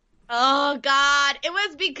 Denise. Oh, God. It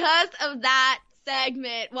was because of that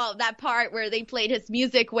segment. Well, that part where they played his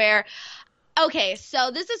music where, okay, so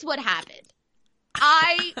this is what happened.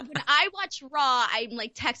 When I watch Raw, I'm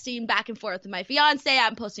like texting back and forth with my fiance.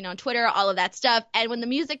 I'm posting on Twitter, all of that stuff. And when the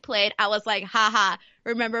music played, I was like, haha,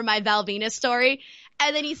 remember my Val Venus story?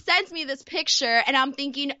 And then he sends me this picture and I'm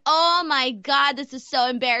thinking, oh my God, this is so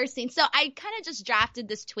embarrassing. So I kind of just drafted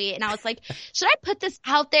this tweet and I was like, should I put this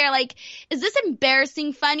out there? Like, is this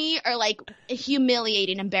embarrassing funny or like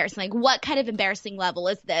humiliating embarrassing? Like, what kind of embarrassing level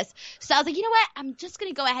is this? So I was like, you know what? I'm just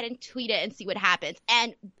going to go ahead and tweet it and see what happens.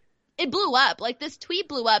 And it blew up. Like, this tweet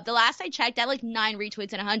blew up. The last I checked, I had like 9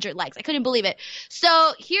 retweets and 100 likes. I couldn't believe it.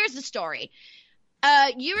 So here's the story.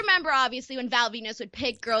 You remember, obviously, when Val Venus would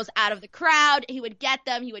pick girls out of the crowd, he would get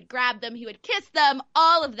them, he would grab them, he would kiss them,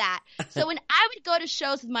 all of that. So when I would go to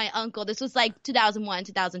shows with my uncle, this was like 2001,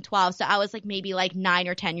 2012, so I was like maybe like 9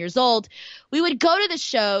 or 10 years old. We would go to the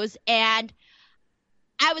shows, and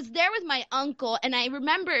I was there with my uncle, and I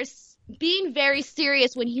remember being very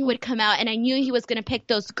serious when he would come out, and I knew he was going to pick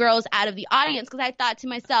those girls out of the audience because I thought to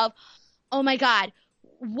myself, oh my God,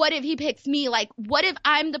 what if he picks me? Like, what if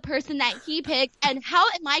I'm the person that he picked? And how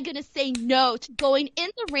am I going to say no to going in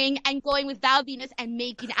the ring and going with Val Venus and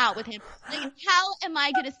making out with him? Like, how am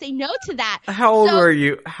I going to say no to that? How old were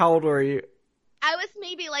you? How old were you? I was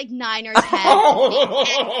maybe like 9 or 10.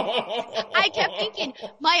 I kept thinking,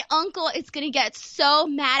 my uncle is going to get so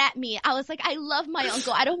mad at me. I was like, I love my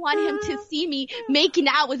uncle. I don't want him to see me making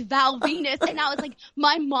out with Val Venus. And I was like,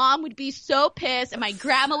 my mom would be so pissed and my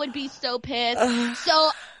grandma would be so pissed. So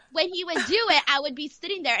when he would do it, I would be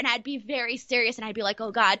sitting there and I'd be very serious and I'd be like,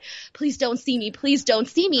 oh God, please don't see me. Please don't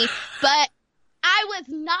see me. But I was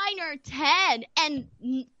 9 or 10 and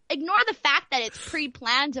ignore the fact that it's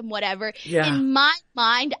pre-planned and whatever. Yeah. In my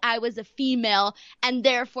mind, I was a female and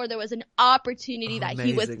therefore there was an opportunity that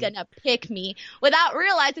he was going to pick me without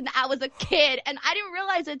realizing that I was a kid. And I didn't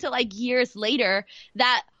realize it until like years later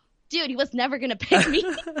that, dude, he was never going to pick me.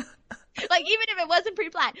 Like, even if it wasn't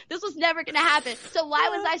pre-planned, this was never going to happen. So why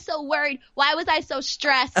was I so worried? Why was I so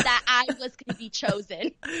stressed that I was going to be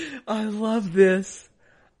chosen? I love this.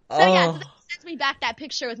 So yeah, so then he sends me back that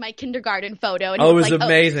picture with my kindergarten photo. And it was like,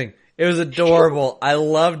 amazing. It was adorable. I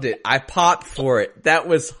loved it. I popped for it. That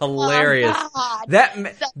was hilarious. Oh,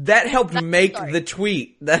 that helped make the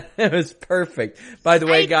tweet. That was perfect. By the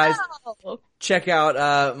way, guys, check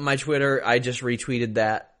out my Twitter. I just retweeted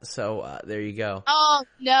that. So there you go. Oh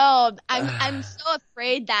no, I'm so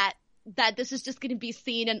afraid that this is just going to be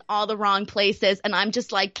seen in all the wrong places, and I'm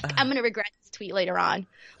just like, I'm going to regret this tweet later on.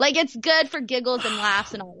 Like, it's good for giggles and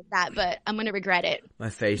laughs and all of that, but I'm going to regret it. My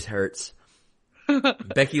face hurts.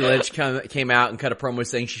 Becky Lynch came out and cut a promo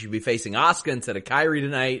saying she should be facing Asuka instead of Kairi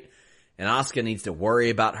tonight, and Asuka needs to worry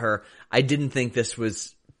about her. I didn't think this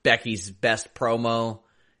was Becky's best promo,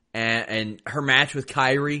 and her match with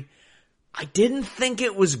Kairi, I didn't think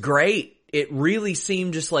it was great. It really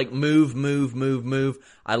seemed just like move.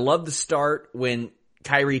 I love the start when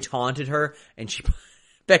Kairi taunted her and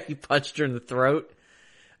Becky punched her in the throat.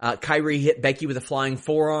 Kairi hit Becky with a flying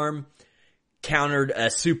forearm, countered a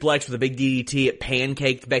suplex with a big DDT. It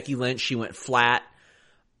pancaked Becky Lynch. She went flat.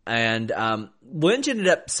 And Lynch ended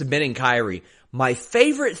up submitting Kairi. My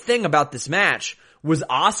favorite thing about this match was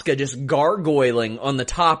Asuka just gargoyling on the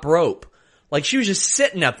top rope. Like, she was just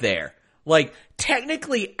sitting up there. Like,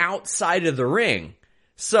 technically outside of the ring.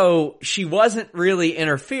 So she wasn't really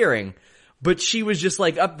interfering, but she was just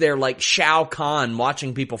like up there like Shao Kahn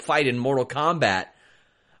watching people fight in Mortal Kombat.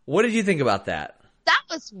 What did you think about that? That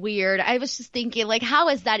was weird. I was just thinking, like, how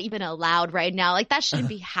is that even allowed right now? Like, that shouldn't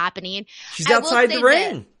be happening. She's outside the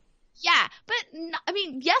ring. Yeah, but I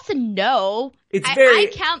mean, yes and no. I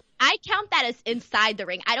count that as inside the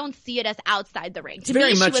ring. I don't see it as outside the ring. It's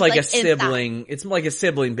very much like a sibling. It's like a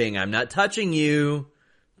sibling being, I'm not touching you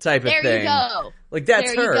type of thing. There you go. Like,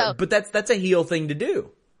 that's her. But that's a heel thing to do.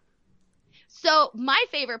 So my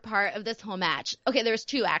favorite part of this whole match, okay, there's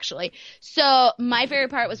two actually. So my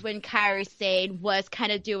favorite part was when Kairi Sane was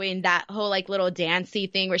kind of doing that whole like little dancey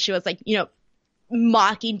thing where she was like, you know,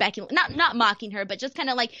 mocking Becky, not mocking her, but just kind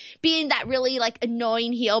of like being that really like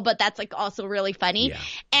annoying heel, but that's like also really funny. Yeah.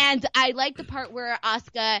 And I like the part where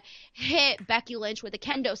Asuka hit Becky Lynch with a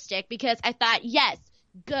kendo stick because I thought, yes,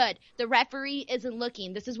 good. The referee isn't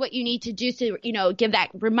looking. This is what you need to do to, you know, give that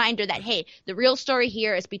reminder that, hey, the real story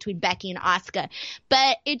here is between Becky and Asuka.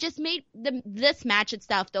 But it just made this match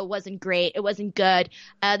itself, though, wasn't great. It wasn't good.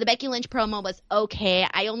 The Becky Lynch promo was okay.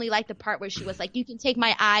 I only liked the part where she was like, you can take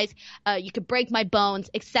my eyes, you could break my bones,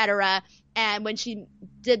 etc. And when she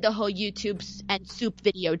did the whole YouTube and soup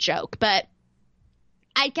video joke. But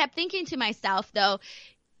I kept thinking to myself, though,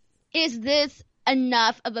 is this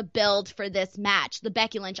enough of a build for this match, the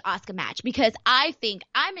Becky Lynch Asuka match? Because I think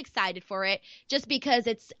I'm excited for it just because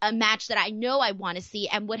it's a match that I know I want to see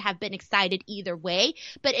and would have been excited either way.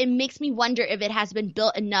 But it makes me wonder if it has been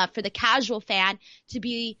built enough for the casual fan to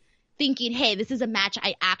be thinking, hey, this is a match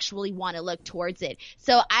I actually want to look towards it.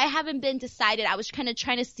 So I haven't been decided. I was kind of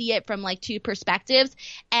trying to see it from like two perspectives,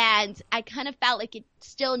 and I kind of felt like it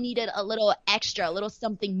still needed a little extra, a little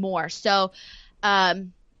something more. So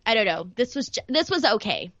I don't know. This was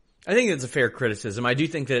okay. I think it's a fair criticism. I do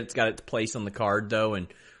think that it's got its place on the card, though, and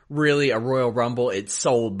really a Royal Rumble, it's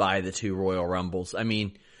sold by the two Royal Rumbles. I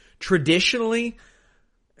mean, traditionally,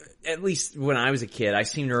 at least when I was a kid, I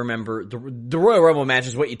seem to remember the Royal Rumble match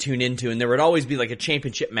is what you tune into, and there would always be like a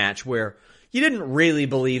championship match where you didn't really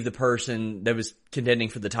believe the person that was contending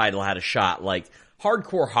for the title had a shot. Like,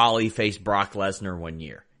 Hardcore Holly faced Brock Lesnar one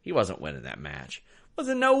year. He wasn't winning that match.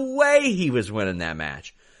 Wasn't no way he was winning that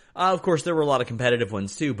match. Of course, there were a lot of competitive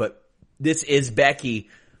ones too, but this is Becky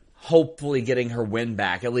hopefully getting her win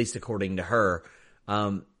back, at least according to her.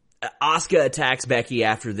 Asuka attacks Becky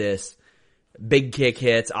after this. Big kick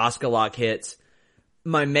hits, Asuka lock hits.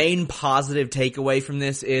 My main positive takeaway from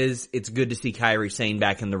this is it's good to see Kairi Sane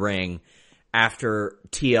back in the ring after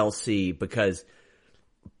TLC because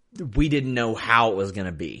we didn't know how it was going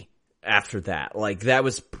to be. after that. Like, that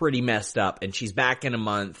was pretty messed up, and she's back in a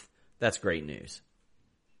month. That's great news.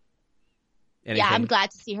 Anything? Yeah, I'm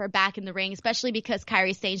glad to see her back in the ring, especially because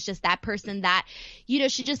Kairi Sane's just that person that,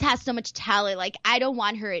 she just has so much talent. Like, I don't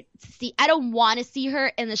want to see her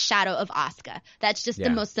in the shadow of Asuka. That's just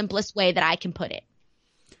the most simplest way that I can put it.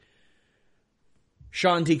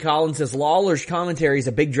 Sean T. Collins says, Lawler's commentary is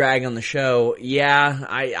a big drag on the show. Yeah,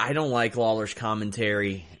 I don't like Lawler's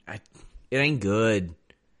commentary. It ain't good.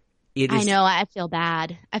 I know, I feel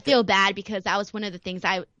bad. I feel bad because that was one of the things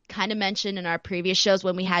I kind of mentioned in our previous shows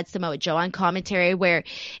when we had Samoa Joe on commentary, where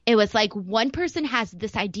it was like one person has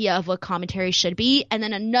this idea of what commentary should be, and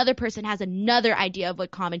then another person has another idea of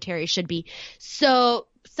what commentary should be. So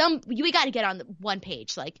we got to get on one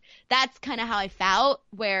page. Like, that's kind of how I felt,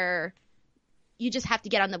 where you just have to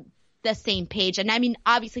get on the same page. And I mean,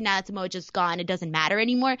 obviously now that Samoa Joe's gone, it doesn't matter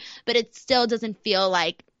anymore, but it still doesn't feel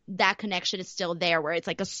like that connection is still there, where it's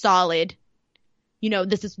like a solid,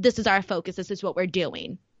 this is our focus. This is what we're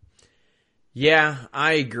doing. Yeah,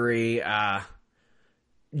 I agree.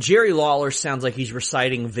 Jerry Lawler sounds like he's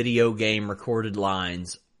reciting video game recorded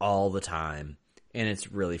lines all the time, and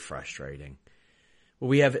it's really frustrating. Well,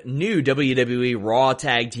 we have new WWE Raw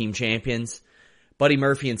Tag Team Champions. Buddy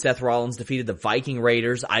Murphy and Seth Rollins defeated the Viking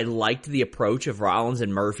Raiders. I liked the approach of Rollins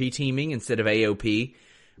and Murphy teaming instead of AOP.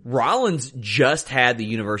 Rollins just had the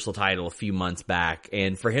Universal title a few months back,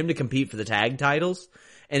 and for him to compete for the tag titles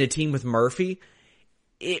and a team with Murphy,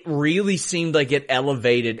 it really seemed like it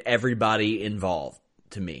elevated everybody involved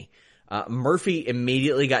to me. Murphy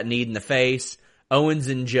immediately got kneed in the face. Owens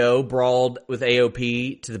and Joe brawled with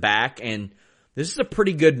AOP to the back, and this is a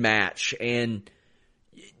pretty good match. And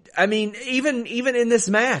I mean, even in this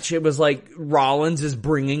match, it was like Rollins is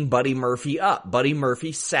bringing Buddy Murphy up. Buddy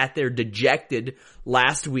Murphy sat there dejected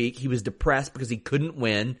last week. He was depressed because he couldn't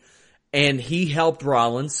win, and he helped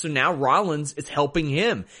Rollins. So now Rollins is helping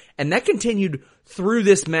him, and that continued through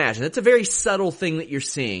this match. And that's a very subtle thing that you're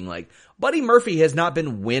seeing. Like, Buddy Murphy has not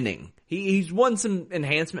been winning. He's won some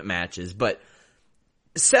enhancement matches, but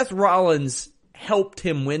Seth Rollins helped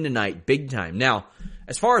him win tonight big time. Now,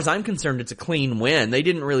 as far as I'm concerned, it's a clean win. They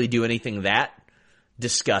didn't really do anything that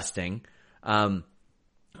disgusting. One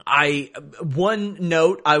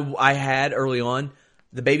note I had early on,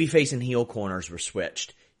 the babyface and heel corners were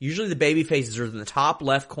switched. Usually the babyfaces are in the top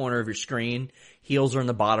left corner of your screen, heels are in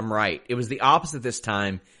the bottom right. It was the opposite this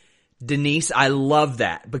time. Denise, I love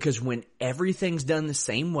that, because when everything's done the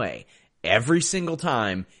same way, every single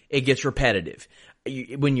time, it gets repetitive.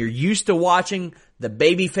 When you're used to watching the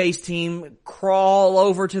babyface team crawl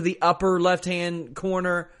over to the upper left-hand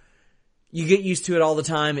corner, you get used to it all the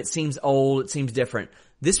time. It seems old. It seems different.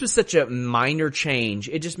 This was such a minor change.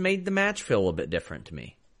 It just made the match feel a little bit different to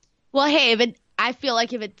me. Well, hey, I feel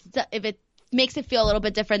like if it makes it feel a little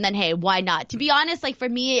bit different, then hey, why not? To be honest, like, for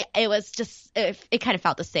me, it was just, it kind of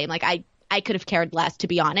felt the same. Like, I could have cared less, to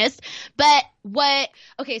be honest. But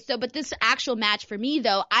but this actual match for me,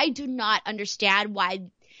 though, I do not understand why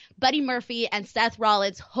Buddy Murphy and Seth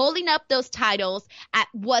Rollins holding up those titles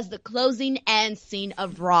was the closing end scene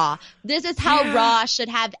of Raw. This is how Raw should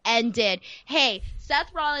have ended. Hey,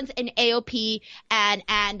 Seth Rollins and AOP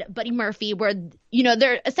and Buddy Murphy were,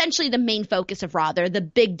 they're essentially the main focus of Raw. They're the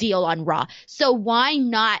big deal on Raw. So why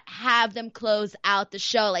not have them close out the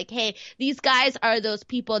show? Like, hey, these guys are those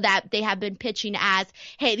people that they have been pitching as,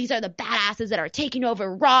 hey, these are the badasses that are taking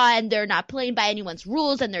over Raw, and they're not playing by anyone's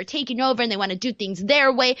rules, and they're taking over, and they want to do things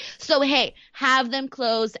their way. So, hey, have them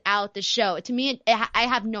close out the show. To me, I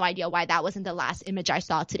have no idea why that wasn't the last image I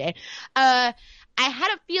saw today. I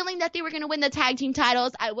had a feeling that they were going to win the tag team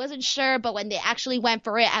titles. I wasn't sure, but when they actually went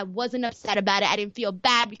for it, I wasn't upset about it. I didn't feel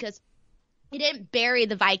bad because it didn't bury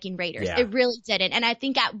the Viking Raiders. Yeah. It really didn't. And I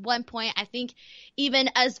think at one point, even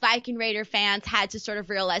us Viking Raider fans had to sort of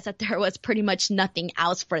realize that there was pretty much nothing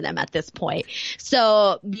else for them at this point.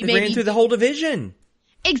 So they ran through the whole division.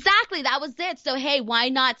 Exactly. That was it. So, hey, why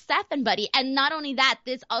not Seth and Buddy? And not only that,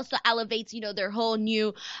 this also elevates, their whole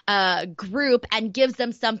new group and gives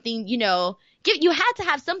them something, you had to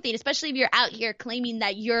have something, especially if you're out here claiming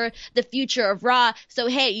that you're the future of Raw. So,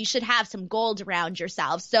 hey, you should have some gold around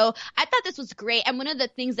yourself. So I thought this was great. And one of the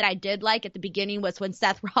things that I did like at the beginning was when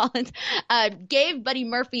Seth Rollins gave Buddy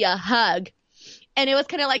Murphy a hug. And it was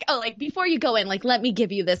kind of like, oh, like, before you go in, like, let me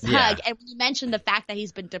give you this hug. And when you mentioned the fact that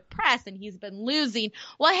he's been depressed and he's been losing,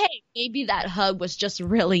 well, hey, maybe that hug was just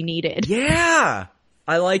really needed. Yeah.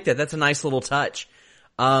 I like that. That's a nice little touch.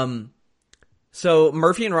 So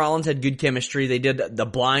Murphy and Rollins had good chemistry. They did the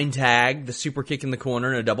blind tag, the super kick in the corner,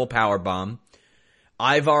 and a double power bomb.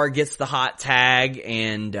 Ivar gets the hot tag,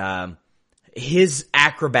 and his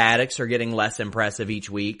acrobatics are getting less impressive each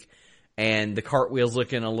week. and the cartwheel's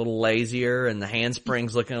looking a little lazier and the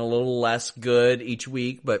handspring's looking a little less good each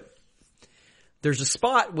week. But there's a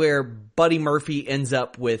spot where Buddy Murphy ends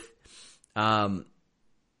up with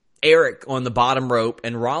Eric on the bottom rope,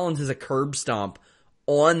 and Rollins has a curb stomp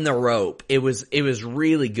on the rope. It was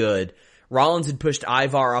really good. Rollins had pushed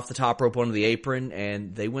Ivar off the top rope onto the apron,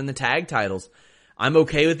 and they win the tag titles. I'm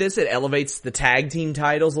okay with this. It elevates the tag team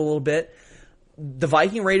titles a little bit. The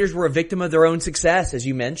Viking Raiders were a victim of their own success, as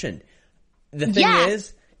you mentioned. The thing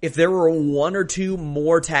is, if there were one or two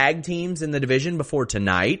more tag teams in the division before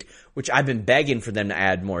tonight, which I've been begging for them to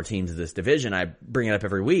add more teams to this division, I bring it up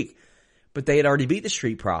every week, but they had already beat the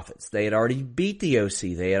Street Profits. They had already beat the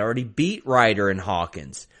OC. They had already beat Ryder and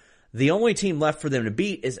Hawkins. The only team left for them to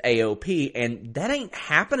beat is AOP, and that ain't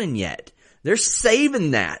happening yet. They're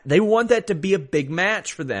saving that. They want that to be a big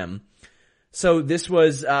match for them. So this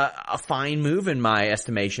was a fine move in my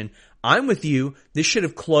estimation. I'm with you. This should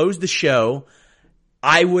have closed the show.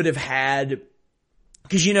 I would have had,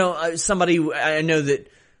 because somebody, I know that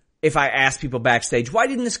if I ask people backstage, why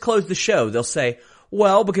didn't this close the show? They'll say,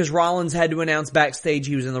 well, because Rollins had to announce backstage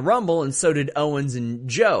he was in the Rumble, and so did Owens and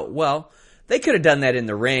Joe. Well, they could have done that in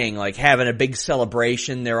the ring, like having a big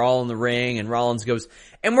celebration. They're all in the ring, and Rollins goes,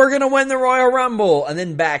 and we're going to win the Royal Rumble. And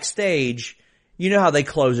then backstage, you know how they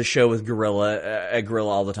close a show with Gorilla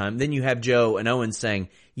all the time. Then you have Joe and Owens saying,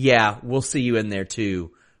 yeah, we'll see you in there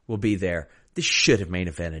too. We'll be there. This should have main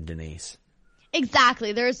evented, Denise.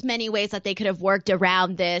 Exactly. There's many ways that they could have worked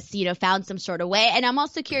around this, found some sort of way. And I'm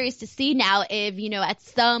also curious to see now if, at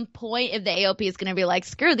some point, if the AOP is going to be like,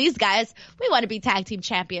 screw these guys, we want to be tag team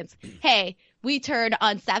champions. Hey, we turn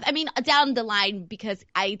on Seth. I mean, down the line, because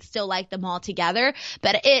I still like them all together,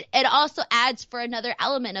 but it also adds for another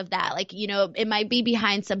element of that. Like, it might be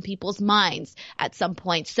behind some people's minds at some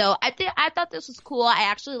point. So I thought this was cool. I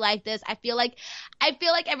actually like this. I feel like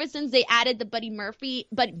ever since they added I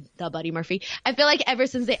feel like ever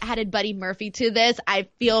since they added Buddy Murphy to this, I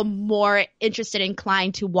feel more interested,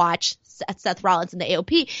 inclined to watch Seth Rollins and the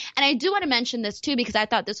AOP. And I do want to mention this too, because I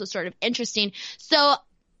thought this was sort of interesting. So,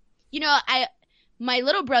 my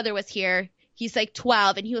little brother was here. He's like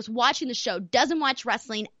 12, and he was watching the show. Doesn't watch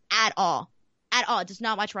wrestling at all. Does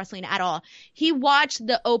not watch wrestling at all. He watched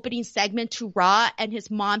the opening segment to Raw, and his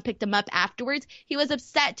mom picked him up afterwards. He was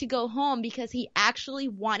upset to go home because he actually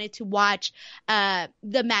wanted to watch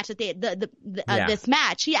the match that this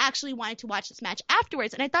match. He actually wanted to watch this match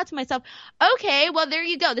afterwards. And I thought to myself, okay, well, there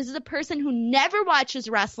you go. This is a person who never watches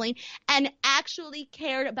wrestling and actually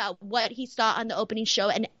cared about what he saw on the opening show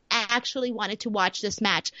and actually wanted to watch this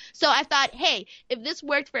match. So I thought, hey, if this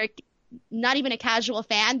worked for not even a casual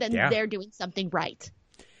fan, then they're doing something right.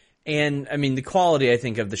 And I mean, the quality, I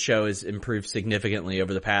think, of the show has improved significantly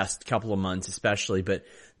over the past couple of months, especially, but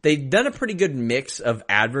they've done a pretty good mix of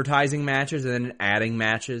advertising matches and then adding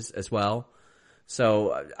matches as well.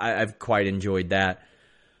 So I've quite enjoyed that.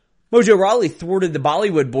 Mojo Rawley thwarted the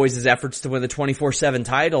Bollywood Boys' efforts to win the 24/7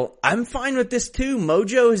 title. I'm fine with this too.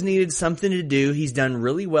 Mojo has needed something to do. He's done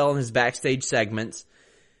really well in his backstage segments.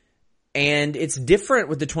 And it's different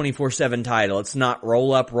with the 24/7 title. It's not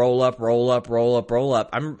roll up, roll up, roll up, roll up, roll up.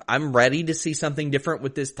 I'm ready to see something different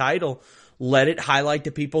with this title. Let it highlight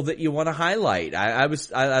the people that you want to highlight.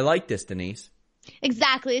 I like this, Denise.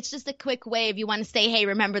 Exactly. It's just a quick way. If you want to say, hey,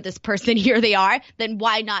 remember this person, here they are, then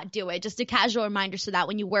why not do it? Just a casual reminder so that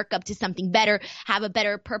when you work up to something better, have a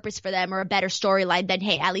better purpose for them or a better storyline, then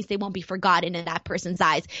hey, at least they won't be forgotten in that person's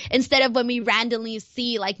eyes. Instead of when we randomly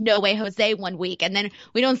see like No Way Jose one week and then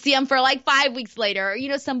we don't see him for like 5 weeks later,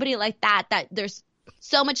 or somebody like that there's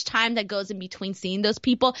so much time that goes in between seeing those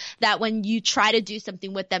people that when you try to do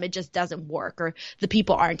something with them, it just doesn't work or the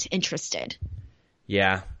people aren't interested.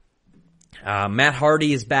 Yeah. Matt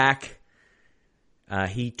Hardy is back.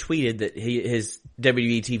 He tweeted that his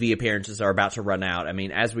WWE TV appearances are about to run out. I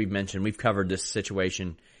mean, as we've mentioned, we've covered this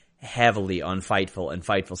situation heavily on Fightful and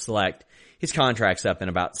Fightful Select. His contract's up in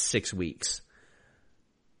about 6 weeks.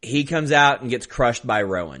 He comes out and gets crushed by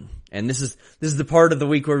Rowan. And this is the part of the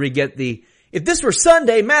week where we get the, if this were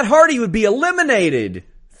Sunday, Matt Hardy would be eliminated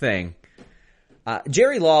thing.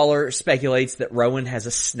 Jerry Lawler speculates that Rowan has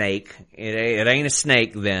a snake. It ain't a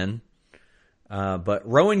snake then. But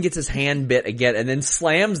Rowan gets his hand bit again and then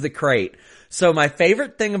slams the crate. So my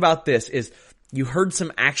favorite thing about this is you heard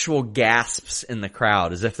some actual gasps in the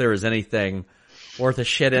crowd as if there was anything worth a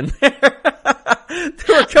shit in there.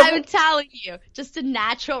 I'm telling you, just a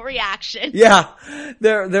natural reaction. Yeah.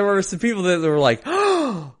 There were some people that were like,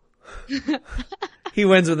 oh, he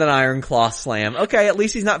wins with an Iron Claw slam. Okay, at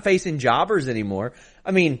least he's not facing jobbers anymore.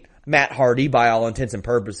 I mean, Matt Hardy, by all intents and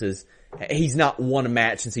purposes, he's not won a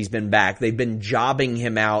match since he's been back. They've been jobbing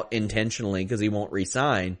him out intentionally because he won't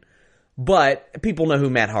resign. But people know who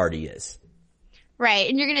Matt Hardy is. Right,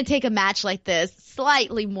 and you're going to take a match like this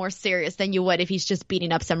slightly more serious than you would if he's just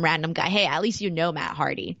beating up some random guy. Hey, at least you know Matt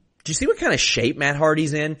Hardy. Do you see what kind of shape Matt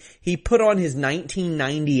Hardy's in? He put on his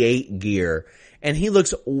 1998 gear, and he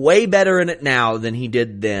looks way better in it now than he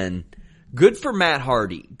did then. Good for Matt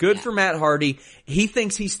Hardy. Good for Matt Hardy. He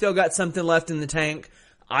thinks he's still got something left in the tank.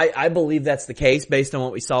 I believe that's the case based on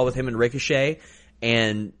what we saw with him and Ricochet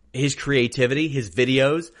and his creativity, his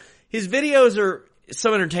videos. His videos are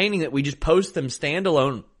so entertaining that we just post them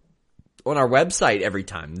standalone on our website every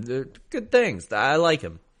time. They're good things. I like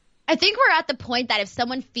him. I think we're at the point that if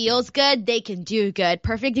someone feels good, they can do good.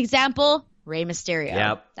 Perfect example, Rey Mysterio.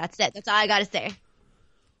 Yep. That's it. That's all I got to say.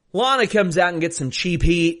 Lana comes out and gets some cheap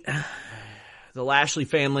heat. The Lashley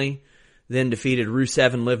family then defeated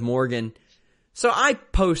Rusev and Liv Morgan. So I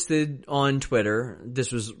posted on Twitter,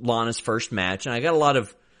 this was Lana's first match, and I got a lot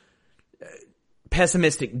of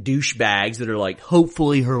pessimistic douchebags that are like,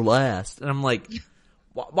 hopefully her last. And I'm like,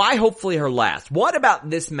 why hopefully her last? What about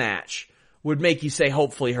this match would make you say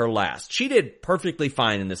hopefully her last? She did perfectly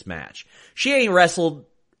fine in this match. She ain't wrestled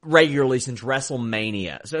regularly since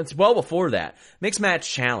WrestleMania. So it's well before that. Mixed match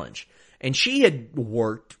challenge. And she had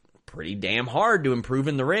worked pretty damn hard to improve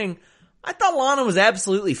in the ring. I thought Lana was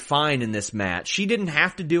absolutely fine in this match. She didn't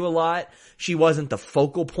have to do a lot. She wasn't the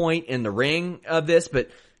focal point in the ring of this,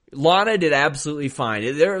 but Lana did absolutely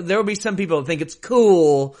fine. There'll be some people that think it's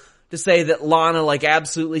cool to say that Lana like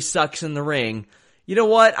absolutely sucks in the ring. You know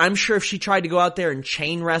what? I'm sure if she tried to go out there and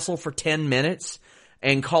chain wrestle for 10 minutes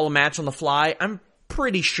and call a match on the fly, I'm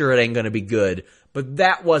pretty sure it ain't gonna be good. But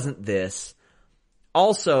that wasn't this.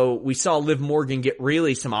 Also, we saw Liv Morgan get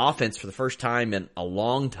really some offense for the first time in a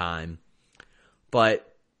long time. But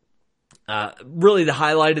really the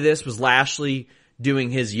highlight of this was Lashley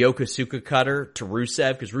doing his Yokosuka cutter to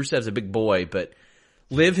Rusev, because Rusev's a big boy, but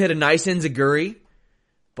Liv hit a nice enziguri,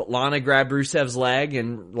 but Lana grabbed Rusev's leg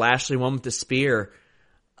and Lashley won with the spear.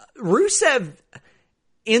 Rusev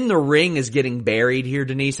in the ring is getting buried here,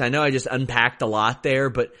 Denise. I know I just unpacked a lot there,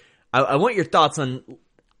 but I want your thoughts on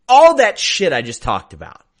all that shit I just talked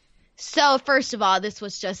about. So first of all, this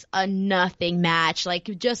was just a nothing match, like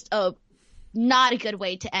just not a good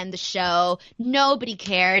way to end the show. Nobody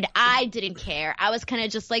cared. I didn't care. I was kind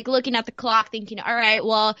of just like looking at the clock thinking, all right,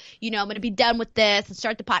 well, I'm going to be done with this and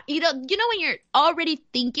start the pot. You know when you're already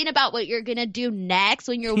thinking about what you're going to do next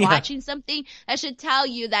when you're watching something, that should tell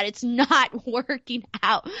you that it's not working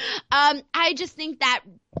out. I just think that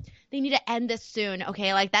they need to end this soon,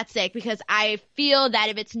 okay? Like, that's it, because I feel that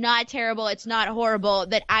if it's not terrible, it's not horrible,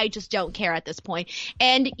 that I just don't care at this point.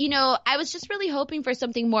 And, I was just really hoping for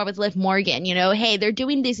something more with Liv Morgan, hey, they're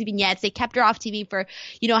doing these vignettes, they kept her off TV for,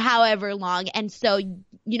 however long, and so,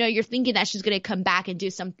 you're thinking that she's going to come back and do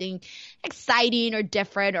something exciting or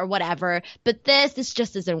different or whatever, but this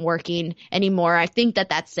just isn't working anymore. I think that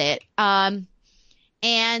that's it. And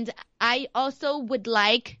I also would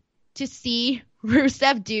like to see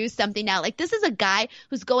Rusev do something now. Like, this is a guy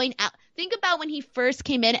who's going out. Think about when he first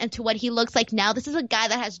came in and to what he looks like now. This is a guy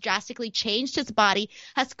that has drastically changed his body,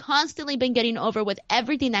 has constantly been getting over with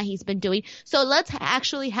everything that he's been doing. So let's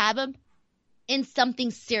actually have him in something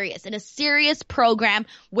serious, in a serious program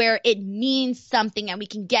where it means something and we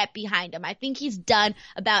can get behind him. I think he's done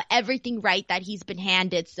about everything right that he's been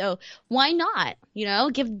handed. So why not,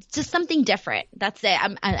 give just something different. That's it.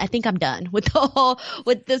 I think I'm done with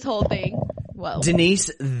this whole thing. Whoa.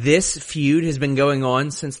 Denise, this feud has been going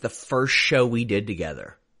on since the first show we did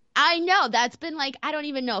together. I know. That's been like, I don't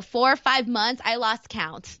even know, 4 or 5 months. I lost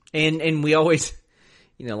count. And we always,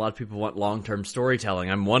 a lot of people want long-term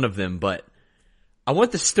storytelling. I'm one of them, but I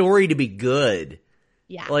want the story to be good.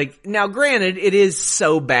 Yeah. Like, now granted, it is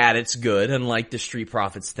so bad it's good, unlike the Street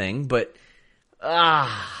Profits thing, but,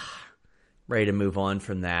 ready to move on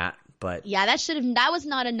from that. But yeah, that was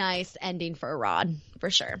not a nice ending for Rod,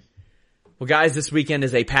 for sure. Well, guys, this weekend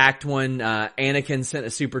is a packed one. Anakin sent a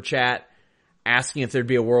super chat asking if there'd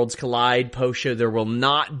be a Worlds Collide post-show. There will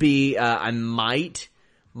not be. I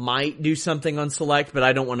might do something on Select, but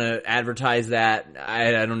I don't want to advertise that.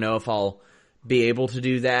 I don't know if I'll be able to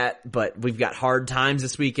do that, but we've got hard times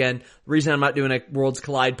this weekend. The reason I'm not doing a Worlds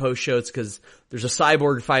Collide post-show is because there's a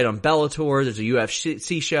Cyborg fight on Bellator, there's a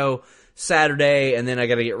UFC show Saturday, and then I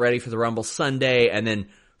gotta get ready for the Rumble Sunday, and then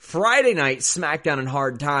Friday night, SmackDown and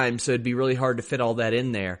Hard Times, so it'd be really hard to fit all that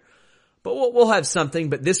in there. But we'll have something.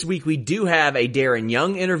 But this week we do have a Darren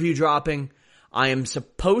Young interview dropping. I am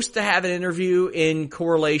supposed to have an interview in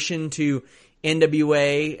correlation to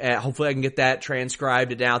NWA. Hopefully I can get that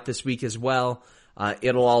transcribed and out this week as well.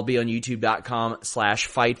 It'll all be on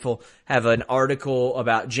youtube.com/Fightful. Have an article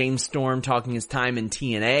about James Storm talking his time in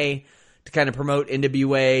TNA to kind of promote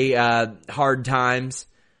NWA, hard times.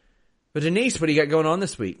 But Denise, what do you got going on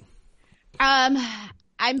this week?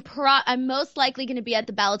 I'm most likely going to be at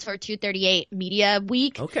the Bellator 238 Media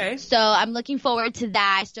Week. Okay. So I'm looking forward to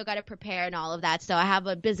that. I still got to prepare and all of that. So I have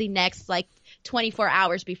a busy next 24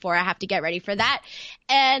 hours before I have to get ready for that.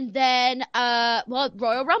 And then,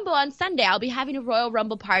 Royal Rumble on Sunday. I'll be having a Royal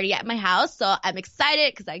Rumble party at my house. So I'm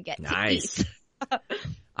excited because I get to eat.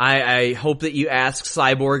 I hope that you ask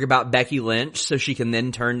Cyborg about Becky Lynch so she can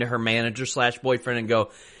then turn to her manager / boyfriend and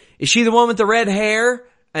go, is she the one with the red hair?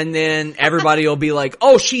 And then everybody will be like,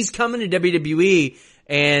 oh, she's coming to WWE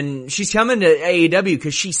and she's coming to AEW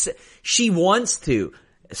because she wants to.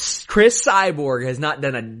 Chris Cyborg has not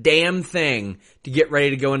done a damn thing to get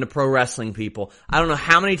ready to go into pro wrestling, people. I don't know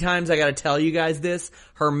how many times I gotta tell you guys this.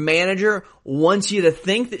 Her manager wants you to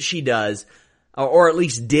think that she does, or at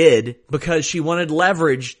least did, because she wanted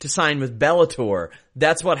leverage to sign with Bellator.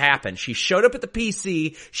 That's what happened. She showed up at the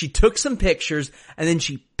PC, she took some pictures, and then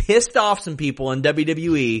she pissed off some people in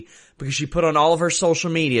WWE because she put on all of her social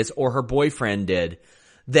medias, or her boyfriend did,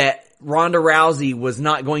 that Ronda Rousey was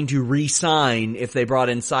not going to re-sign if they brought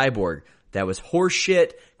in Cyborg. That was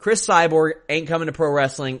horseshit. Chris Cyborg ain't coming to pro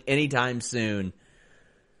wrestling anytime soon.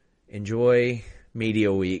 Enjoy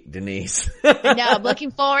Media Week, Denise. No, I'm looking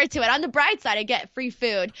forward to it. On the bright side, I get free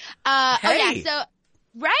food.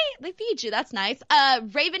 Right? They feed you. That's nice.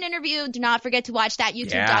 Raven interview. Do not forget to watch that.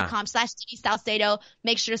 YouTube.com/Denise Salcedo.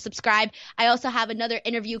 Make sure to subscribe. I also have another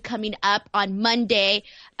interview coming up on Monday.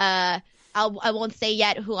 I won't say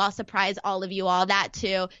yet who. I'll surprise all of you all that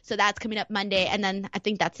too. So that's coming up Monday. And then I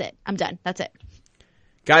think that's it. I'm done. That's it.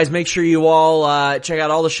 Guys, make sure you all check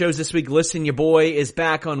out all the shows this week. Listen, your boy is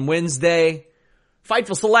back on Wednesday.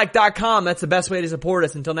 FightfulSelect.com. That's the best way to support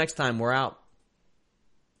us. Until next time, we're out.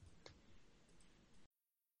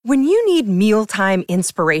 When you need mealtime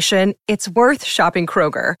inspiration, it's worth shopping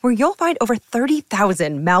Kroger, where you'll find over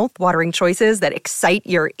 30,000 mouth-watering choices that excite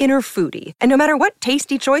your inner foodie. And no matter what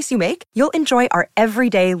tasty choice you make, you'll enjoy our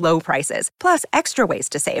everyday low prices, plus extra ways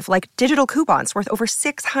to save, like digital coupons worth over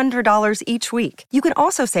 $600 each week. You can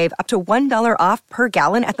also save up to $1 off per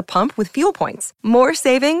gallon at the pump with fuel points. More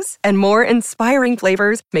savings and more inspiring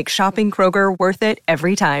flavors make shopping Kroger worth it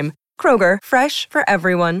every time. Kroger, fresh for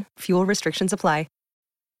everyone. Fuel restrictions apply.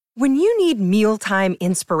 When you need mealtime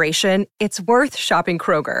inspiration, it's worth shopping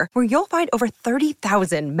Kroger, where you'll find over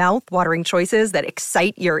 30,000 mouth-watering choices that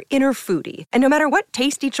excite your inner foodie. And no matter what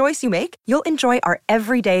tasty choice you make, you'll enjoy our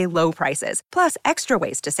everyday low prices, plus extra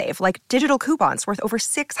ways to save, like digital coupons worth over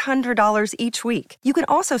 $600 each week. You can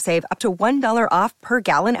also save up to $1 off per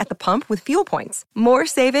gallon at the pump with fuel points. More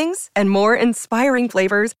savings and more inspiring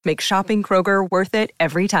flavors make shopping Kroger worth it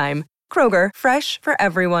every time. Kroger, fresh for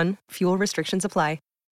everyone. Fuel restrictions apply.